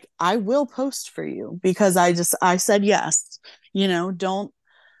will post for you because I said yes. Don't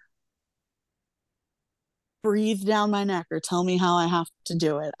breathe down my neck or tell me how I have to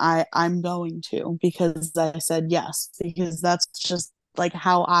do it. I'm going to because I said yes because that's just like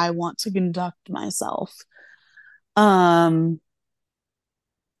how I want to conduct myself. Um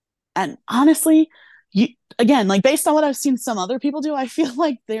and honestly, you again, like based on what I've seen some other people do, I feel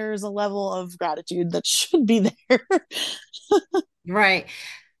like there's a level of gratitude that should be there. Right.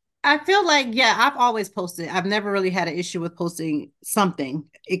 I feel like, yeah, I've always posted. I've never really had an issue with posting something.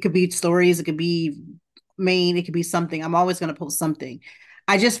 It could be stories, it could be main, it could be something. I'm always going to post something.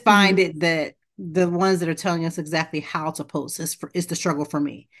 I just find Mm-hmm. it that the ones that are telling us exactly how to post is the struggle for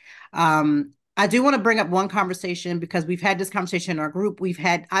me. I do want to bring up one conversation because we've had this conversation in our group.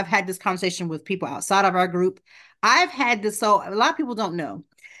 I've had this conversation with people outside of our group. I've had this, so a lot of people don't know.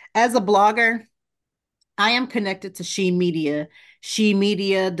 As a blogger, I am connected to She Media. She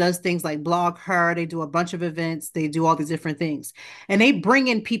Media does things like Blog Her. They do a bunch of events. They do all these different things. And they bring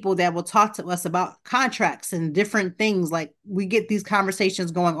in people that will talk to us about contracts and different things. Like we get these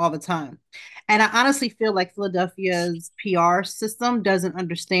conversations going all the time. And I honestly feel like Philadelphia's PR system doesn't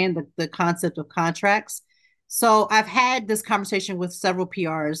understand the concept of contracts. So I've had this conversation with several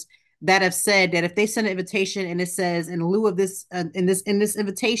PRs that have said that if they send an invitation and it says in lieu of this in this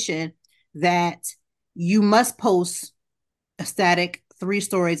invitation that you must post a static 3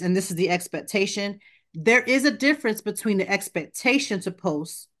 stories, and this is the expectation. There is a difference between the expectation to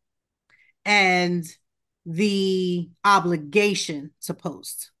post and the obligation to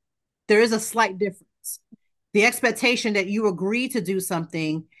post. There is a slight difference. The expectation that you agree to do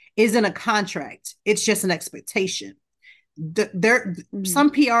something isn't a contract, it's just an expectation. There Mhm. some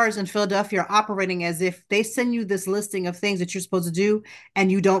PRs in Philadelphia are operating as if they send you this listing of things that you're supposed to do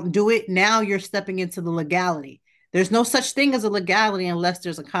and you don't do it. Now you're stepping into the legality. There's no such thing as a legality unless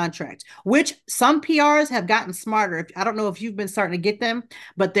there's a contract, which some PRs have gotten smarter. I don't know if you've been starting to get them,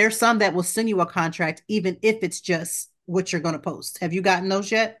 but there's some that will send you a contract even if it's just what you're going to post. Have you gotten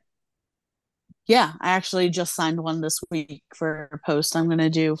those yet? Yeah, I actually just signed one this week for a post I'm going to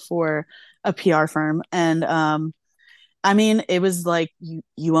do for a PR firm. And I mean, it was like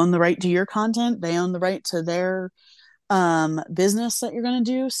you own the right to your content, they own the right to their business that you're going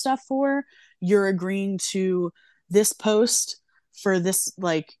to do stuff for. You're agreeing to this post for this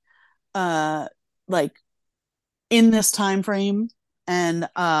uh like in this time frame. And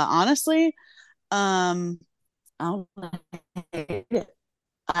honestly, um I don't hate it.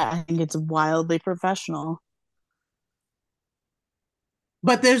 I think it's wildly professional.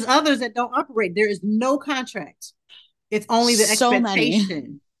 But there's others that don't operate. There is no contract. It's only the So many.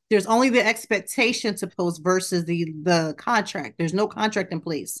 expectation. There's only the expectation to post versus the contract. There's no contract in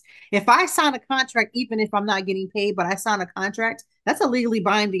place. If I sign a contract, even if I'm not getting paid, but I sign a contract, that's a legally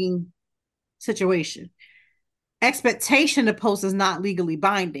binding situation. Expectation to post is not legally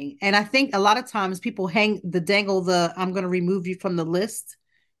binding. And I think a lot of times people hang the dangle the I'm going to remove you from the list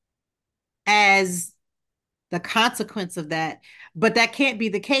as the consequence of that. But that can't be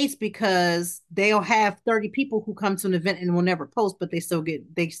the case because they'll have 30 people who come to an event and will never post, but they still get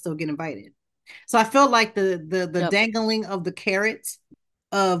invited. So I feel like the Yep. dangling of the carrot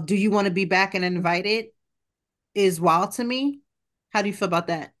of do you want to be back and invited is wild to me. How do you feel about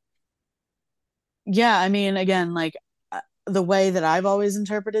that? Yeah, I mean, again, the way that I've always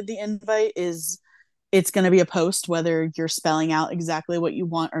interpreted the invite is it's going to be a post whether you're spelling out exactly what you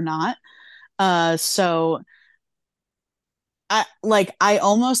want or not. So I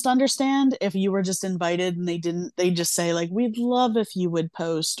almost understand if you were just invited and they just say like we'd love if you would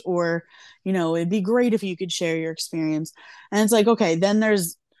post, or it'd be great if you could share your experience. And it's like, okay, then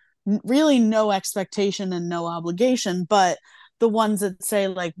there's really no expectation and no obligation. But the ones that say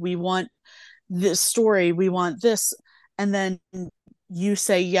like we want this story, we want this, and then you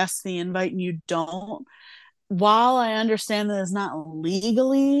say yes to the invite and you don't, while I understand that it's not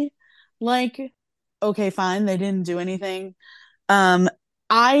legally like, okay, fine, they didn't do anything. um,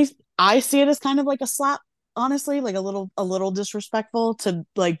 I I see it as kind of like a slap, honestly, like a little disrespectful to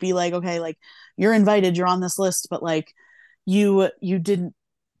like be like, okay, like you're invited, you're on this list, but like you didn't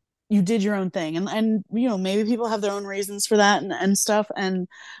you did your own thing. And maybe people have their own reasons for that and stuff.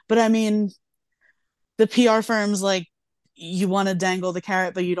 But I mean, the PR firms, like, you want to dangle the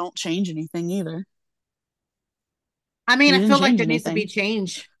carrot, but you don't change anything either. I mean, You I didn't feel like change there needs to be anything.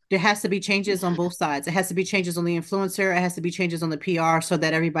 change. There has to be changes on both sides. It has to be changes on the influencer. It has to be changes on the PR so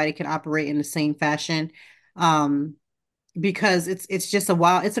that everybody can operate in the same fashion. Um, because it's just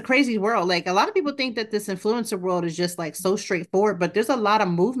it's a crazy world. Like a lot of people think that this influencer world is just like so straightforward, but there's a lot of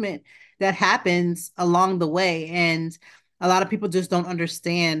movement that happens along the way, and a lot of people just don't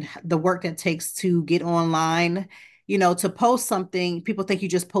understand the work that takes to get online. To post something, people think you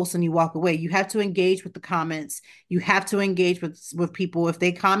just post and you walk away. You have to engage with the comments. You have to engage with people. If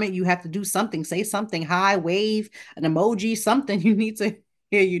they comment, you have to do something, say something, hi, wave, an emoji, something. You need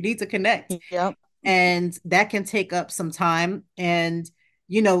to connect, Yep. and that can take up some time. And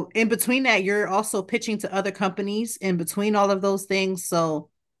in between that, you're also pitching to other companies in between all of those things, so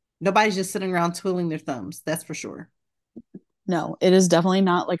nobody's just sitting around twiddling their thumbs, that's for sure. No, it is definitely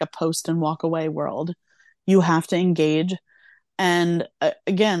not like a post and walk away world. You have to engage. And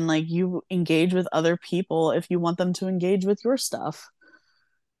again, like, you engage with other people if you want them to engage with your stuff.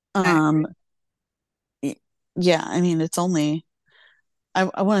 I Um, agree. yeah, I mean,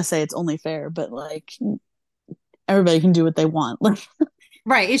 I want to say it's only fair, but like everybody can do what they want. Like,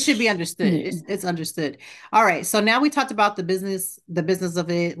 Right. It should be understood. yeah. It's understood. All right. So now we talked about the business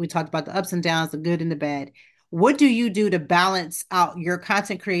of it. We talked about the ups and downs, the good and the bad. What do you do to balance out your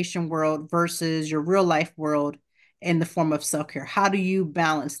content creation world versus your real life world in the form of self-care? How do you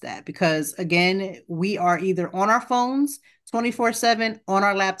balance that? Because again, we are either on our phones 24/7, on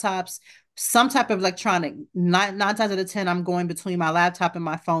our laptops, some type of electronic. Nine times out of 10, I'm going between my laptop and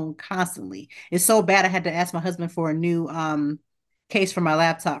my phone constantly. It's so bad I had to ask my husband for a new case for my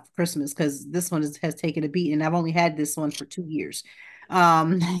laptop for Christmas because this one has taken a beat, and I've only had this one for 2 years.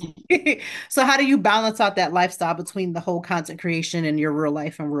 Um, so how do you balance out that lifestyle between the whole content creation and your real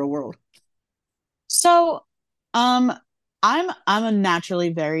life and real world? So, um, I'm a naturally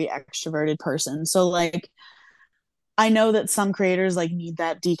very extroverted person. So like I know that some creators like need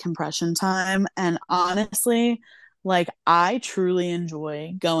that decompression time. And honestly, like I truly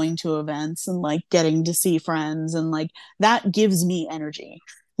enjoy going to events and like getting to see friends and like that gives me energy.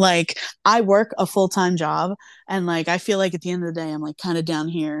 Like I work a full-time job and like I feel like at the end of the day I'm like kind of down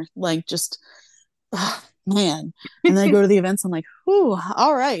here, like just man. And then I go to the events, I'm like, whew,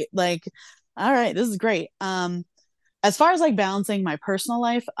 all right, this is great. As far as like balancing my personal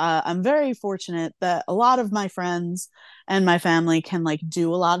life, I'm very fortunate that a lot of my friends and my family can like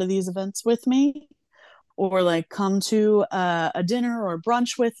do a lot of these events with me or like come to a dinner or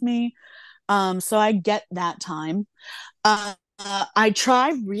brunch with me. So I get that time. I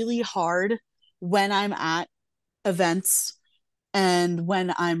try really hard when I'm at events and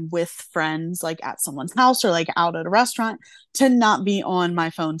when I'm with friends, like at someone's house or like out at a restaurant, to not be on my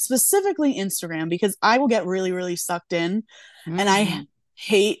phone, specifically Instagram, because I will get really, really sucked in and I Mhm.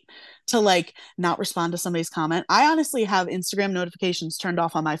 hate to like not respond to somebody's comment. I honestly have Instagram notifications turned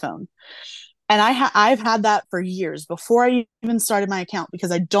off on my phone. And I've had that for years before I even started my account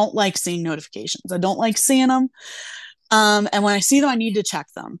because I don't like seeing notifications. I don't like seeing them. And when I see them, I need to check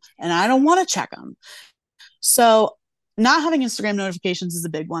them, and I don't want to check them. So not having Instagram notifications is a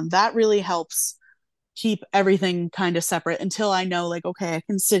big one. That really helps keep everything kind of separate until I know, like, okay, I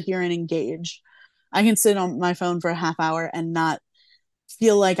can sit here and engage. I can sit on my phone for a half hour and not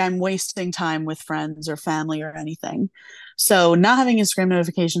feel like I'm wasting time with friends or family or anything. So not having Instagram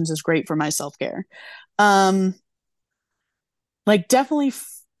notifications is great for my self-care. Um, like definitely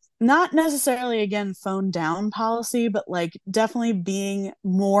not necessarily again phone down policy, but like definitely being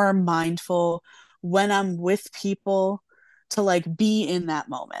more mindful when I'm with people to like be in that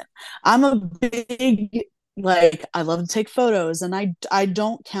moment. I'm a big like I love to take photos and I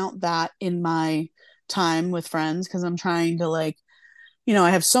don't count that in my time with friends because I'm trying to like, I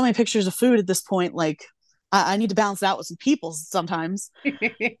have so many pictures of food at this point, like I need to balance that with some people sometimes.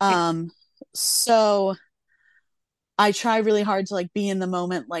 Um so I try really hard to like be in the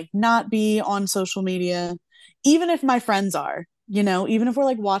moment, like not be on social media, even if my friends are, even if we're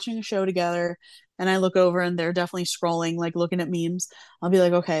like watching a show together and I look over and they're definitely scrolling, like looking at memes, I'll be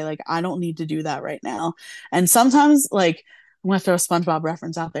like, okay, like I don't need to do that right now. And sometimes, like, I'm gonna throw a SpongeBob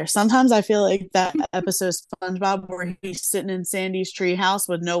reference out there. Sometimes I feel like that episode of SpongeBob where he's sitting in Sandy's tree house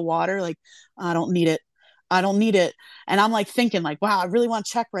with no water, like, I don't need it. I don't need it. And I'm like thinking, like, wow, I really want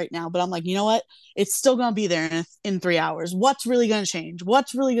to check right now. But I'm like, you know what? It's still going to be there in 3 hours. What's really going to change?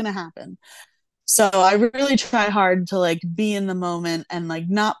 What's really going to happen? So I really try hard to like be in the moment and like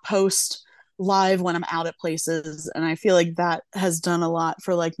not post live when I'm out at places. And I feel like that has done a lot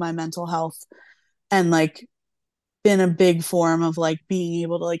for like my mental health and like been a big form of like being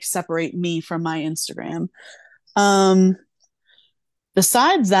able to like separate me from my Instagram. Um,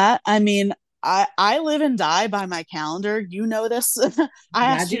 Besides that, I mean, I live and die by my calendar. You know this. I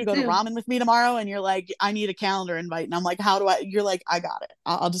Yeah, I asked you do to go to too. ramen with me tomorrow, and you're like, I need a calendar invite. And I'm like, how do I? You're like, I got it.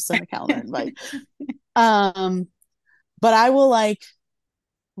 I'll just send a calendar invite. Um, but I will like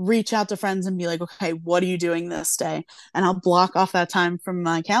reach out to friends and be like, okay, what are you doing this day? And I'll block off that time from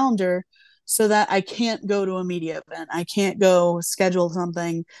my calendar so that I can't go to a media event. I can't go schedule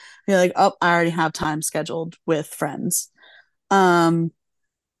something. Be like, oh, I already have time scheduled with friends. Um,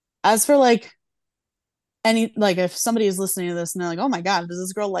 as for like any like if somebody is listening to this and they're like, oh my god, does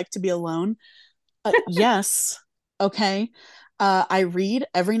this girl like to be alone? Yes. Okay. I read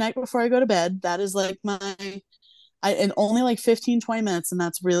every night before I go to bed. That is like and only like 15-20 minutes, and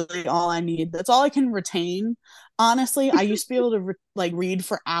that's really all I need. That's all I can retain. Honestly, I used to be able to like read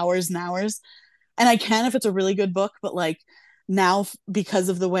for hours and hours, and I can if it's a really good book, but like now because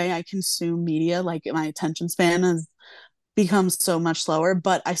of the way I consume media, like my attention span has become so much slower,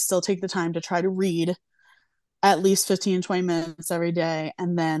 but I still take the time to try to read at least 15 20 minutes every day.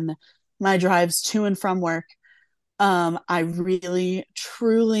 And then my drives to and from work, I really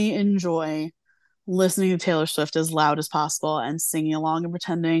truly enjoy listening to Taylor Swift as loud as possible and singing along and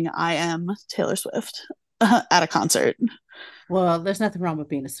pretending I am Taylor Swift at a concert. Well, there's nothing wrong with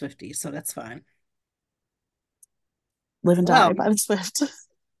being a Swiftie, so that's fine. Live and die Well, by the Swift.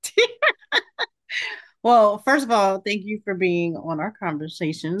 well, first of all, thank you for being on our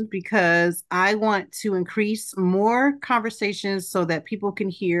conversations because I want to increase more conversations so that people can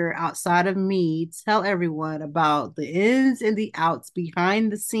hear outside of me tell everyone about the ins and the outs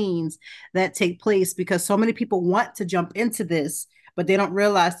behind the scenes that take place because so many people want to jump into this, but they don't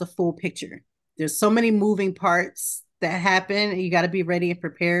realize the full picture. There's so many moving parts that happen. You got to be ready and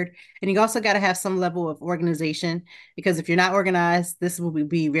prepared. And you also got to have some level of organization, because if you're not organized, this will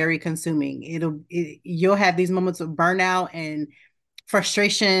be very consuming. You'll have these moments of burnout and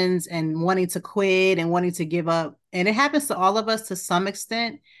frustrations and wanting to quit and wanting to give up. And it happens to all of us to some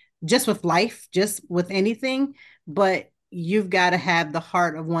extent, just with life, just with anything. But you've got to have the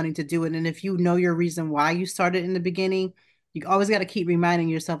heart of wanting to do it. And if you know your reason why you started in the beginning, you always got to keep reminding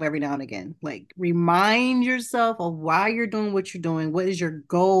yourself every now and again. Like, remind yourself of why you're doing what you're doing. What is your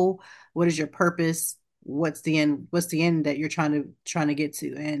goal? What is your purpose? What's the end? What's the end that you're trying to get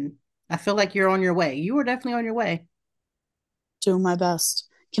to? And I feel like you're on your way. You are definitely on your way. Doing my best.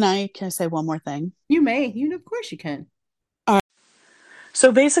 Can I say one more thing? You may. Of course you can.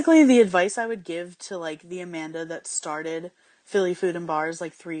 So basically, the advice I would give to like the Amanda that started Philly Food and Bars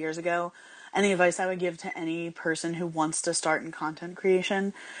like 3 years ago, and the advice I would give to any person who wants to start in content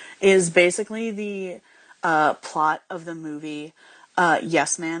creation, is basically the plot of the movie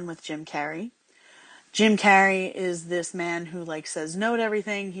Yes Man with Jim Carrey. Jim Carrey is this man who like says no to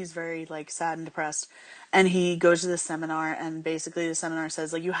everything. He's very like sad and depressed. And he goes to this seminar, and basically the seminar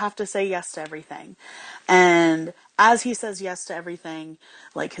says like you have to say yes to everything. And as he says yes to everything,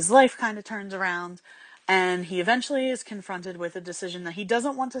 like his life kind of turns around, and he eventually is confronted with a decision that he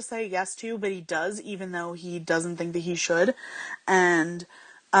doesn't want to say yes to, but he does, even though he doesn't think that he should. And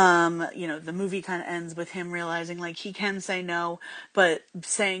the movie kind of ends with him realizing like he can say no, but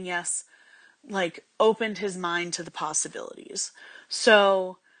saying yes like opened his mind to the possibilities.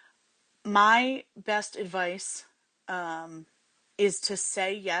 So my best advice is to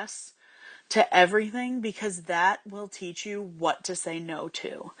say yes to everything, because that will teach you what to say no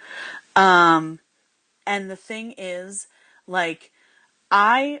to. And the thing is, like,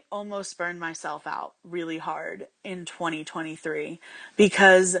 I almost burned myself out really hard in 2023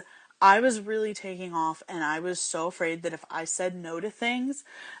 because I was really taking off, and I was so afraid that if I said no to things,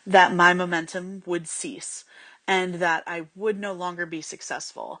 that my momentum would cease and that I would no longer be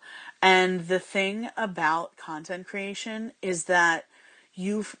successful. And the thing about content creation is that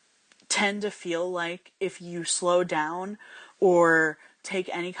you tend to feel like if you slow down or take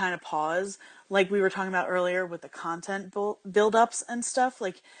any kind of pause, like we were talking about earlier with the content build-ups and stuff,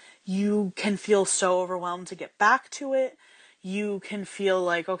 like you can feel so overwhelmed to get back to it. You can feel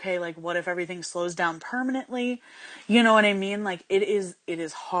like, okay, like what if everything slows down permanently? You know what I mean? Like it is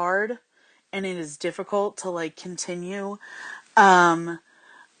hard, and it is difficult to like continue to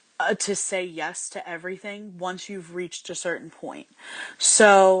say yes to everything once you've reached a certain point.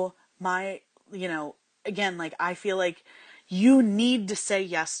 So again, like I feel like you need to say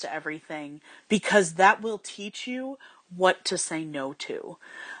yes to everything, because that will teach you what to say no to.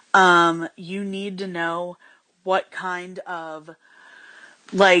 You need to know what kind of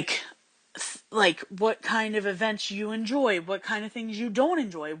what kind of events you enjoy, what kind of things you don't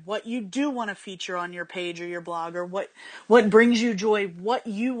enjoy, what you do want to feature on your page or your blog, or what brings you joy, what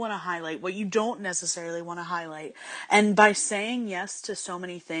you want to highlight, what you don't necessarily want to highlight. And by saying yes to so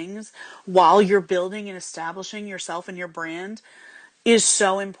many things while you're building and establishing yourself and your brand is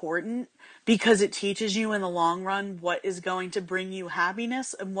so important, because it teaches you in the long run what is going to bring you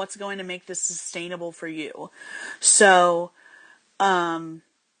happiness and what's going to make this sustainable for you. So, again,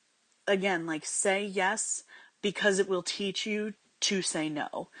 like say yes, because it will teach you to say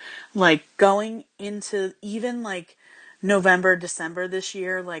no. Like going into even like November, December this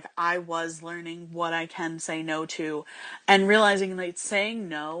year, like I was learning what I can say no to, and realizing that saying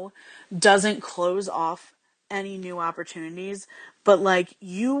no doesn't close off any new opportunities, but like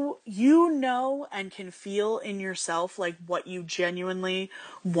you know and can feel in yourself like what you genuinely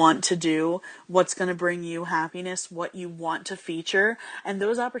want to do, what's going to bring you happiness, what you want to feature, and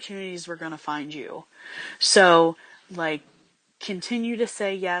those opportunities were going to find you. So like continue to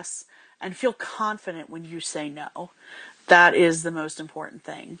say yes and feel confident when you say no. That is the most important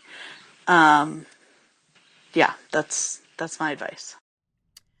thing. Yeah, that's my advice.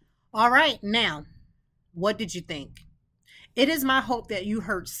 All right, now, what did you think? It is my hope that you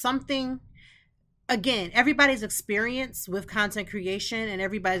heard something. Again, everybody's experience with content creation and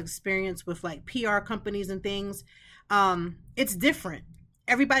everybody's experience with like PR companies and things, it's different.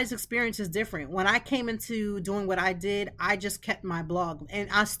 Everybody's experience is different. When I came into doing what I did, I just kept my blog, and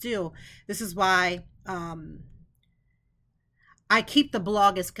this is why I keep the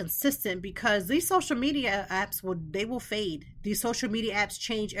blog as consistent, because these social media apps will fade. These social media apps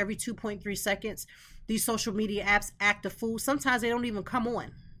change every 2.3 seconds. These social media apps act a fool. Sometimes they don't even come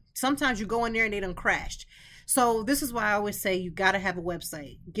on. Sometimes you go in there and they done crashed. So this is why I always say you got to have a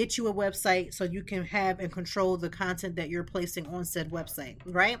website. Get you a website so you can have and control the content that you're placing on said website,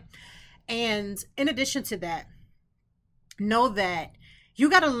 right? And in addition to that, know that you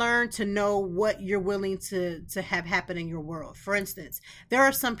got to learn to know what you're willing to have happen in your world. For instance, there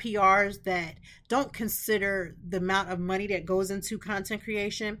are some PRs that don't consider the amount of money that goes into content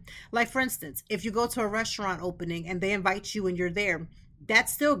creation. Like, for instance, if you go to a restaurant opening and they invite you and you're there,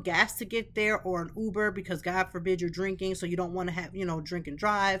 that's still gas to get there, or an Uber, because God forbid you're drinking, so you don't want to have, drink and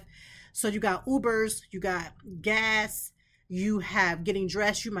drive. So you got Ubers, you got gas, you have getting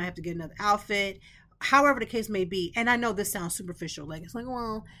dressed, you might have to get another outfit, however the case may be. And I know this sounds superficial. Like, it's like,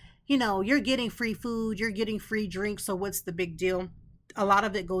 well, you're getting free food, you're getting free drinks, so what's the big deal? A lot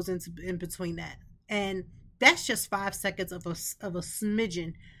of it goes in between that. And that's just 5 seconds of a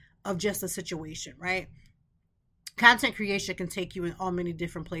smidgen of just a situation, right? Content creation can take you in all many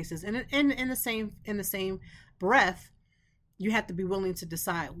different places. And in the same breath, you have to be willing to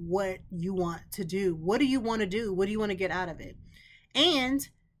decide what you want to do. What do you want to do? What do you want to get out of it? And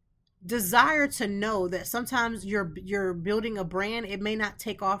desire to know that sometimes you're building a brand, it may not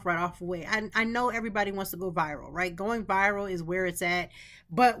take off right off away. I know everybody wants to go viral, right? Going viral is where it's at.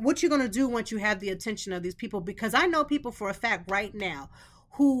 But what you're going to do once you have the attention of these people, because I know people for a fact right now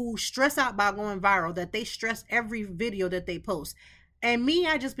who stress out by going viral, that they stress every video that they post. And me,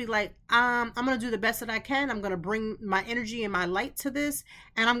 I just be like, I'm going to do the best that I can. I'm going to bring my energy and my light to this,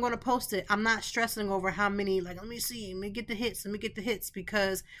 and I'm going to post it. I'm not stressing over how many, like, let me get the hits,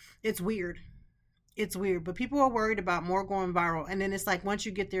 because it's weird. It's weird. But people are worried about more going viral. And then it's like, once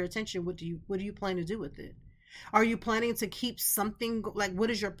you get their attention, what do you plan to do with it? Are you planning to keep something, like, what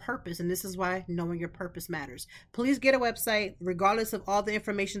is your purpose? And this is why knowing your purpose matters. Please get a website. Regardless of all the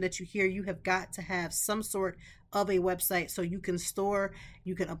information that you hear, you have got to have some sort of a website so you can store,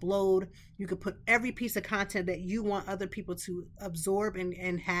 you can upload, you can put every piece of content that you want other people to absorb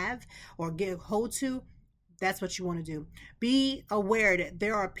and have or get hold to. That's what you want to do. Be aware that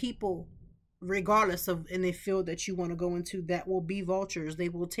there are people, regardless of in the field that you want to go into, that will be vultures. They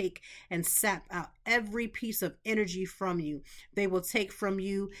will take and sap out every piece of energy from you. They will take from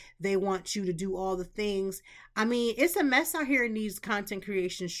you. They want you to do all the things. I mean, it's a mess out here in these content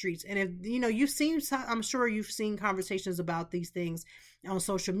creation streets. And if I'm sure you've seen conversations about these things on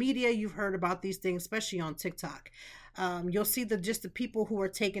social media. You've heard about these things, especially on TikTok. You'll see the people who are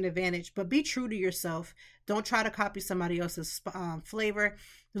taking advantage, but be true to yourself. Don't try to copy somebody else's flavor.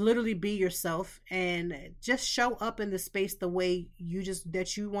 Literally be yourself and just show up in the space the way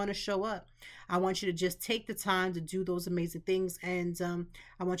that you want to show up. I want you to just take the time to do those amazing things. And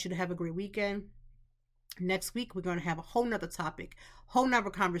I want you to have a great weekend. Next week, we're going to have a whole nother topic, whole nother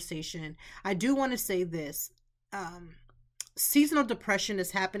conversation. I do want to say this. Seasonal depression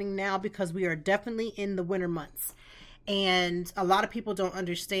is happening now because we are definitely in the winter months. And a lot of people don't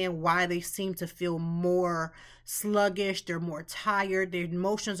understand why they seem to feel more sluggish. They're more tired. Their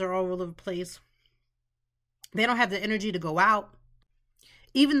emotions are all over the place. They don't have the energy to go out.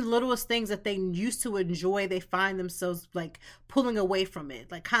 Even the littlest things that they used to enjoy, they find themselves like pulling away from it,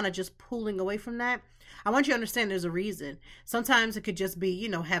 like kind of just pulling away from that. I want you to understand there's a reason. Sometimes it could just be,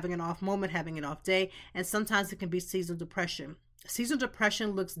 having an off moment, having an off day. And sometimes it can be seasonal depression. Seasonal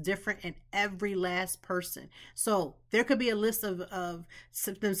depression looks different in every last person. So there could be a list of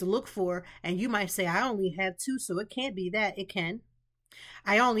symptoms to look for. And you might say, I only have 2, so it can't be that. It can.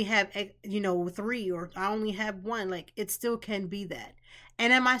 I only have, 3, or I only have 1. Like, it still can be that.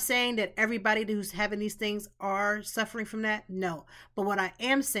 And am I saying that everybody who's having these things are suffering from that? No. But what I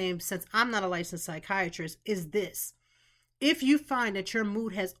am saying, since I'm not a licensed psychiatrist, is this. If you find that your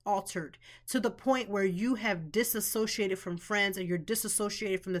mood has altered to the point where you have disassociated from friends, and you're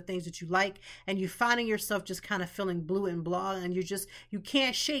disassociated from the things that you like, and you're finding yourself just kind of feeling blue and blah, and you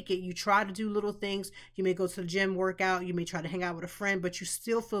can't shake it. You try to do little things. You may go to the gym, work out. You may try to hang out with a friend, but you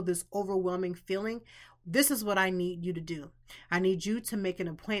still feel this overwhelming feeling. This is what I need you to do. I need you to make an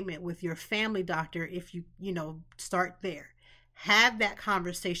appointment with your family doctor. If you start there, have that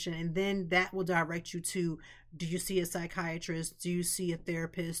conversation, and then that will direct you to, do you see a psychiatrist? Do you see a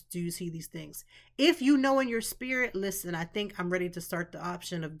therapist? Do you see these things? If you know in your spirit, listen, I think I'm ready to start the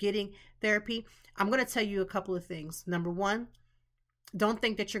option of getting therapy. I'm going to tell you a couple of things. Number one, don't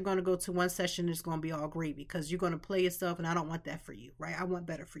think that you're going to go to one session and it's going to be all great, because you're going to play yourself, and I don't want that for you, right? I want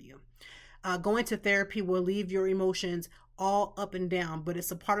better for you. Going to therapy will leave your emotions all up and down, but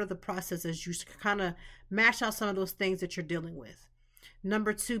it's a part of the process as you kind of mash out some of those things that you're dealing with.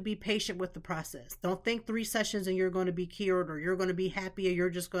 Number 2, be patient with the process. Don't think 3 sessions and you're going to be cured, or you're going to be happy, or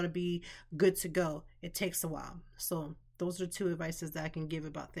you're just going to be good to go. It takes a while. So those are 2 advices that I can give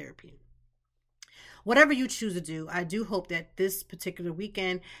about therapy. whatever you choose to do, I do hope that this particular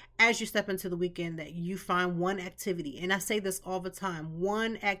weekend, as you step into the weekend, that you find one activity. And I say this all the time,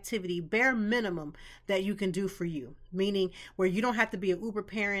 one activity, bare minimum, that you can do for you. Meaning where you don't have to be an Uber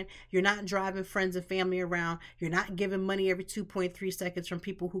parent. You're not driving friends and family around. You're not giving money every 2.3 seconds from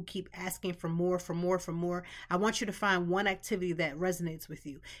people who keep asking for more, for more, for more. I want you to find one activity that resonates with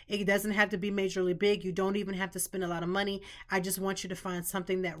you. It doesn't have to be majorly big. You don't even have to spend a lot of money. I just want you to find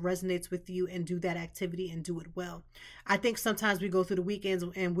something that resonates with you and do that activity and do it well. I think sometimes we go through the weekends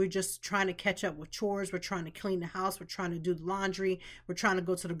and we're just trying to catch up with chores. We're trying to clean the house. We're trying to do the laundry. We're trying to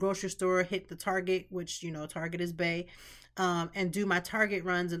go to the grocery store, hit the Target, which, Target is Bay, and do my Target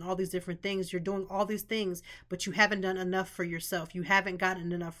runs and all these different things. You're doing all these things, but you haven't done enough for yourself. You haven't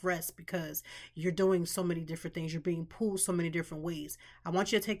gotten enough rest because you're doing so many different things. You're being pulled so many different ways. I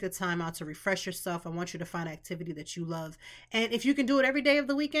want you to take the time out to refresh yourself. I want you to find activity that you love. And if you can do it every day of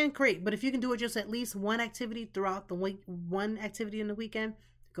the weekend, great. But if you can do it just at least one activity throughout the week, one activity in the weekend,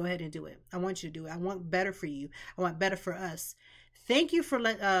 go ahead and do it. I want you to do it. I want better for you. I want better for us. Thank you for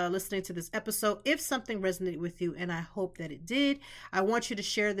listening to this episode. If something resonated with you, and I hope that it did, I want you to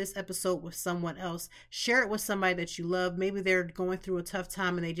share this episode with someone else. Share it with somebody that you love. Maybe they're going through a tough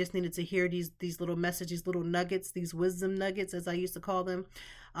time and they just needed to hear these little messages, little nuggets, these wisdom nuggets, as I used to call them.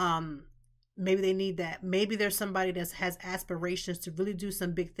 Maybe they need that. Maybe there's somebody that has aspirations to really do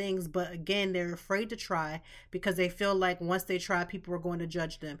some big things, but again, they're afraid to try because they feel like once they try, people are going to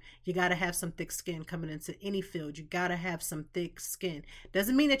judge them. You got to have some thick skin coming into any field. You got to have some thick skin.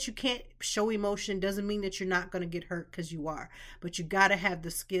 Doesn't mean that you can't show emotion. Doesn't mean that you're not going to get hurt, because you are. But you got to have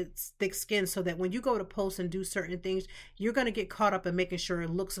the thick skin so that when you go to post and do certain things, you're going to get caught up in making sure it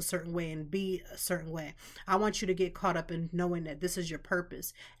looks a certain way and be a certain way. I want you to get caught up in knowing that this is your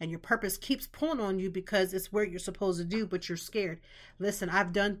purpose, and your purpose keeps pulling on you because it's where you're supposed to do, but you're scared. Listen,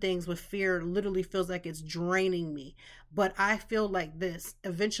 I've done things with fear literally feels like it's draining me, but I feel like this,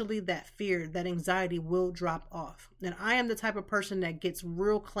 eventually that fear, that anxiety will drop off. And I am the type of person that gets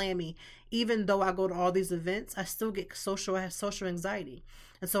real clammy. Even though I go to all these events, I still get I have social anxiety.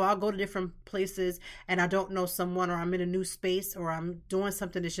 And so I'll go to different places and I don't know someone, or I'm in a new space, or I'm doing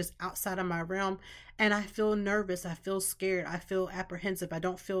something that's just outside of my realm, and I feel nervous. I feel scared. I feel apprehensive. I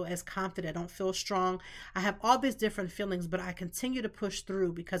don't feel as confident. I don't feel strong. I have all these different feelings, but I continue to push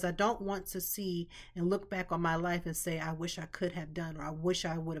through because I don't want to see and look back on my life and say, I wish I could have done, or I wish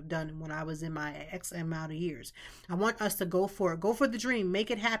I would have done when I was in my X amount of years. I want us to go for it. Go for the dream. Make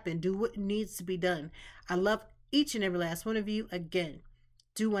it happen. Do what needs to be done. I love each and every last one of you. Again,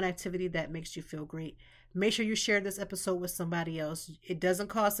 do one activity that makes you feel great. Make sure you share this episode with somebody else. It doesn't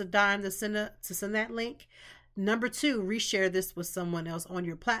cost a dime to send that link. Number 2, reshare this with someone else on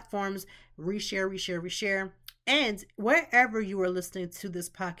your platforms. Reshare. And wherever you are listening to this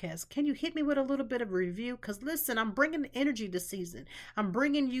podcast, can you hit me with a little bit of a review? Because listen, I'm bringing the energy this season. I'm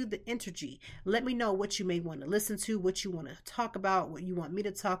bringing you the energy. Let me know what you may want to listen to, what you want to talk about, what you want me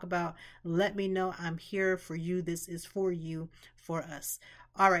to talk about. Let me know. I'm here for you. This is for you, for us.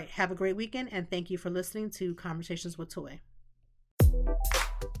 All right. Have a great weekend. And thank you for listening to Conversations with Toy.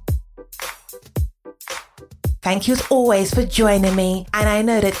 Thank you as always for joining me. And I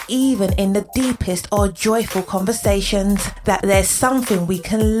know that even in the deepest or joyful conversations, that there's something we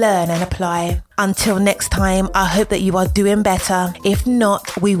can learn and apply. Until next time, I hope that you are doing better. If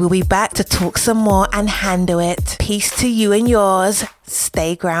not, we will be back to talk some more and handle it. Peace to you and yours.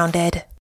 Stay grounded.